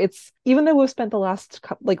spooky. So it's even though we've spent the last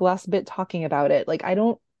bit talking about it, like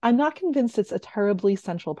I'm not convinced it's a terribly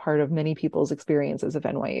central part of many people's experiences of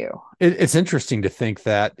NYU. It's interesting to think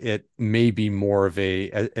that it may be more of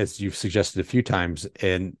as you've suggested a few times,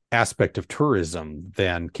 an aspect of tourism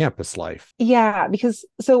than campus life. Yeah, because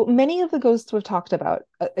so many of the ghosts we've talked about,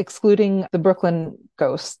 excluding the Brooklyn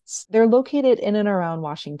ghosts, they're located in and around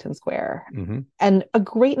Washington Square. Hmm. And a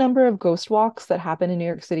great number of ghost walks that happen in New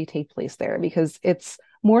York City take place there because it's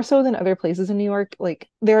more so than other places in New York. Like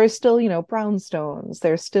there are still, brownstones.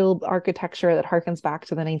 There's still architecture that harkens back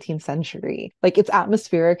to the 19th century. Like it's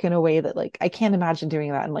atmospheric in a way that like I can't imagine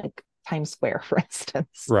doing that in like Times Square, for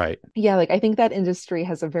instance. Right. Yeah, like I think that industry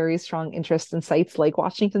has a very strong interest in sites like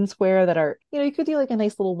Washington Square that are, you could do like a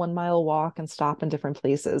nice little 1 mile walk and stop in different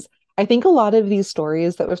places. I think a lot of these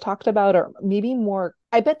stories that we've talked about are maybe more,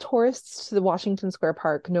 I bet tourists to the Washington Square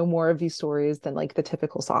Park know more of these stories than like the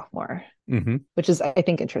typical sophomore, Hmm. which is, I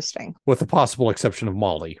think, interesting. With the possible exception of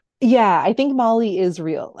Molly. Yeah, I think Molly is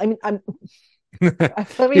real. I mean, let You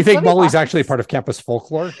me think let me Molly's actually pause. part of campus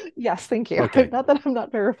folklore? Yes, thank you. Okay. Not that I'm not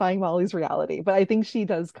verifying Molly's reality, but I think she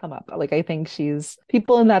does come up. Like I think she's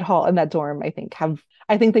people in that hall in that dorm, I think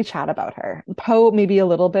they chat about her. Poe maybe a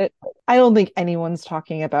little bit. I don't think anyone's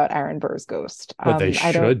talking about Aaron Burr's ghost. But they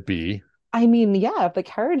I don't should be. I mean, yeah, if the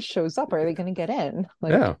carriage shows up, are they going to get in?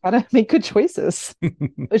 Like, Yeah. gotta make good choices,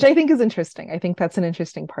 which I think is interesting. I think that's an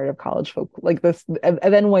interesting part of college folk, like this of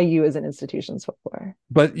NYU as an institution's folklore.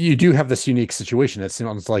 But you do have this unique situation. It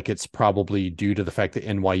sounds like it's probably due to the fact that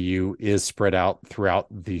NYU is spread out throughout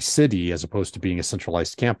the city as opposed to being a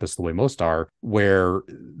centralized campus the way most are, where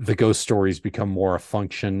the ghost stories become more a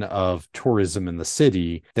function of tourism in the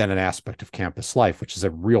city than an aspect of campus life, which is a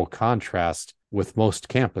real contrast with most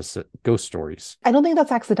campus ghost stories. I don't think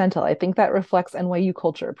that's accidental. I think that reflects NYU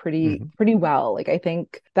culture pretty Hmm. pretty well. Like I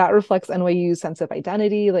think that reflects NYU's sense of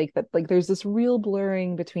identity. Like that, like there's this real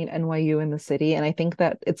blurring between NYU and the city, and I think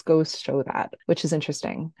that its ghosts show that, which is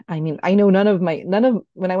interesting. I mean, I know none of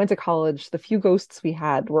when I went to college, the few ghosts we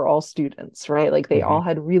had were all students, right? Like they all Hmm.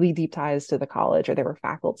 had really deep ties to the college or they were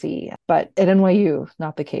faculty. But at NYU,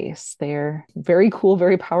 not the case. They're very cool,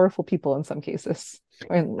 very powerful people in some cases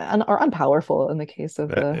or unpowerful in the case of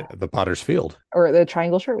The Potter's Field. or the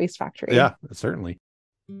Triangle Shirtwaist Factory. Yeah, certainly.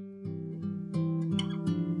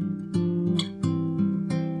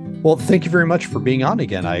 Well, thank you very much for being on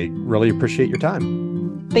again. I really appreciate your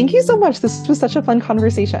time. Thank you so much. This was such a fun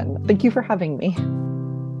conversation. Thank you for having me.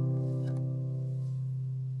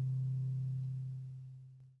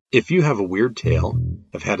 If you have a weird tale,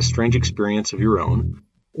 have had a strange experience of your own,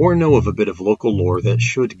 or know of a bit of local lore that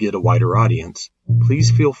should get a wider audience,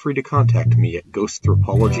 please feel free to contact me at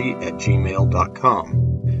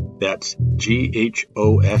ghostthropology@gmail.com. That's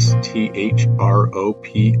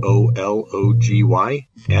GHOSTHROPOLOGY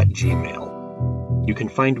 @gmail. You can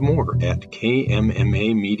find more at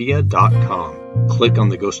kmmamedia.com. Click on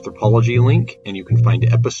the Ghostthropology link and you can find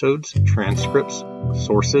episodes, transcripts,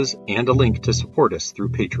 sources, and a link to support us through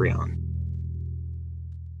Patreon.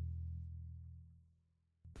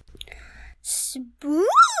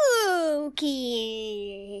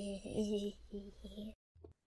 Spooky.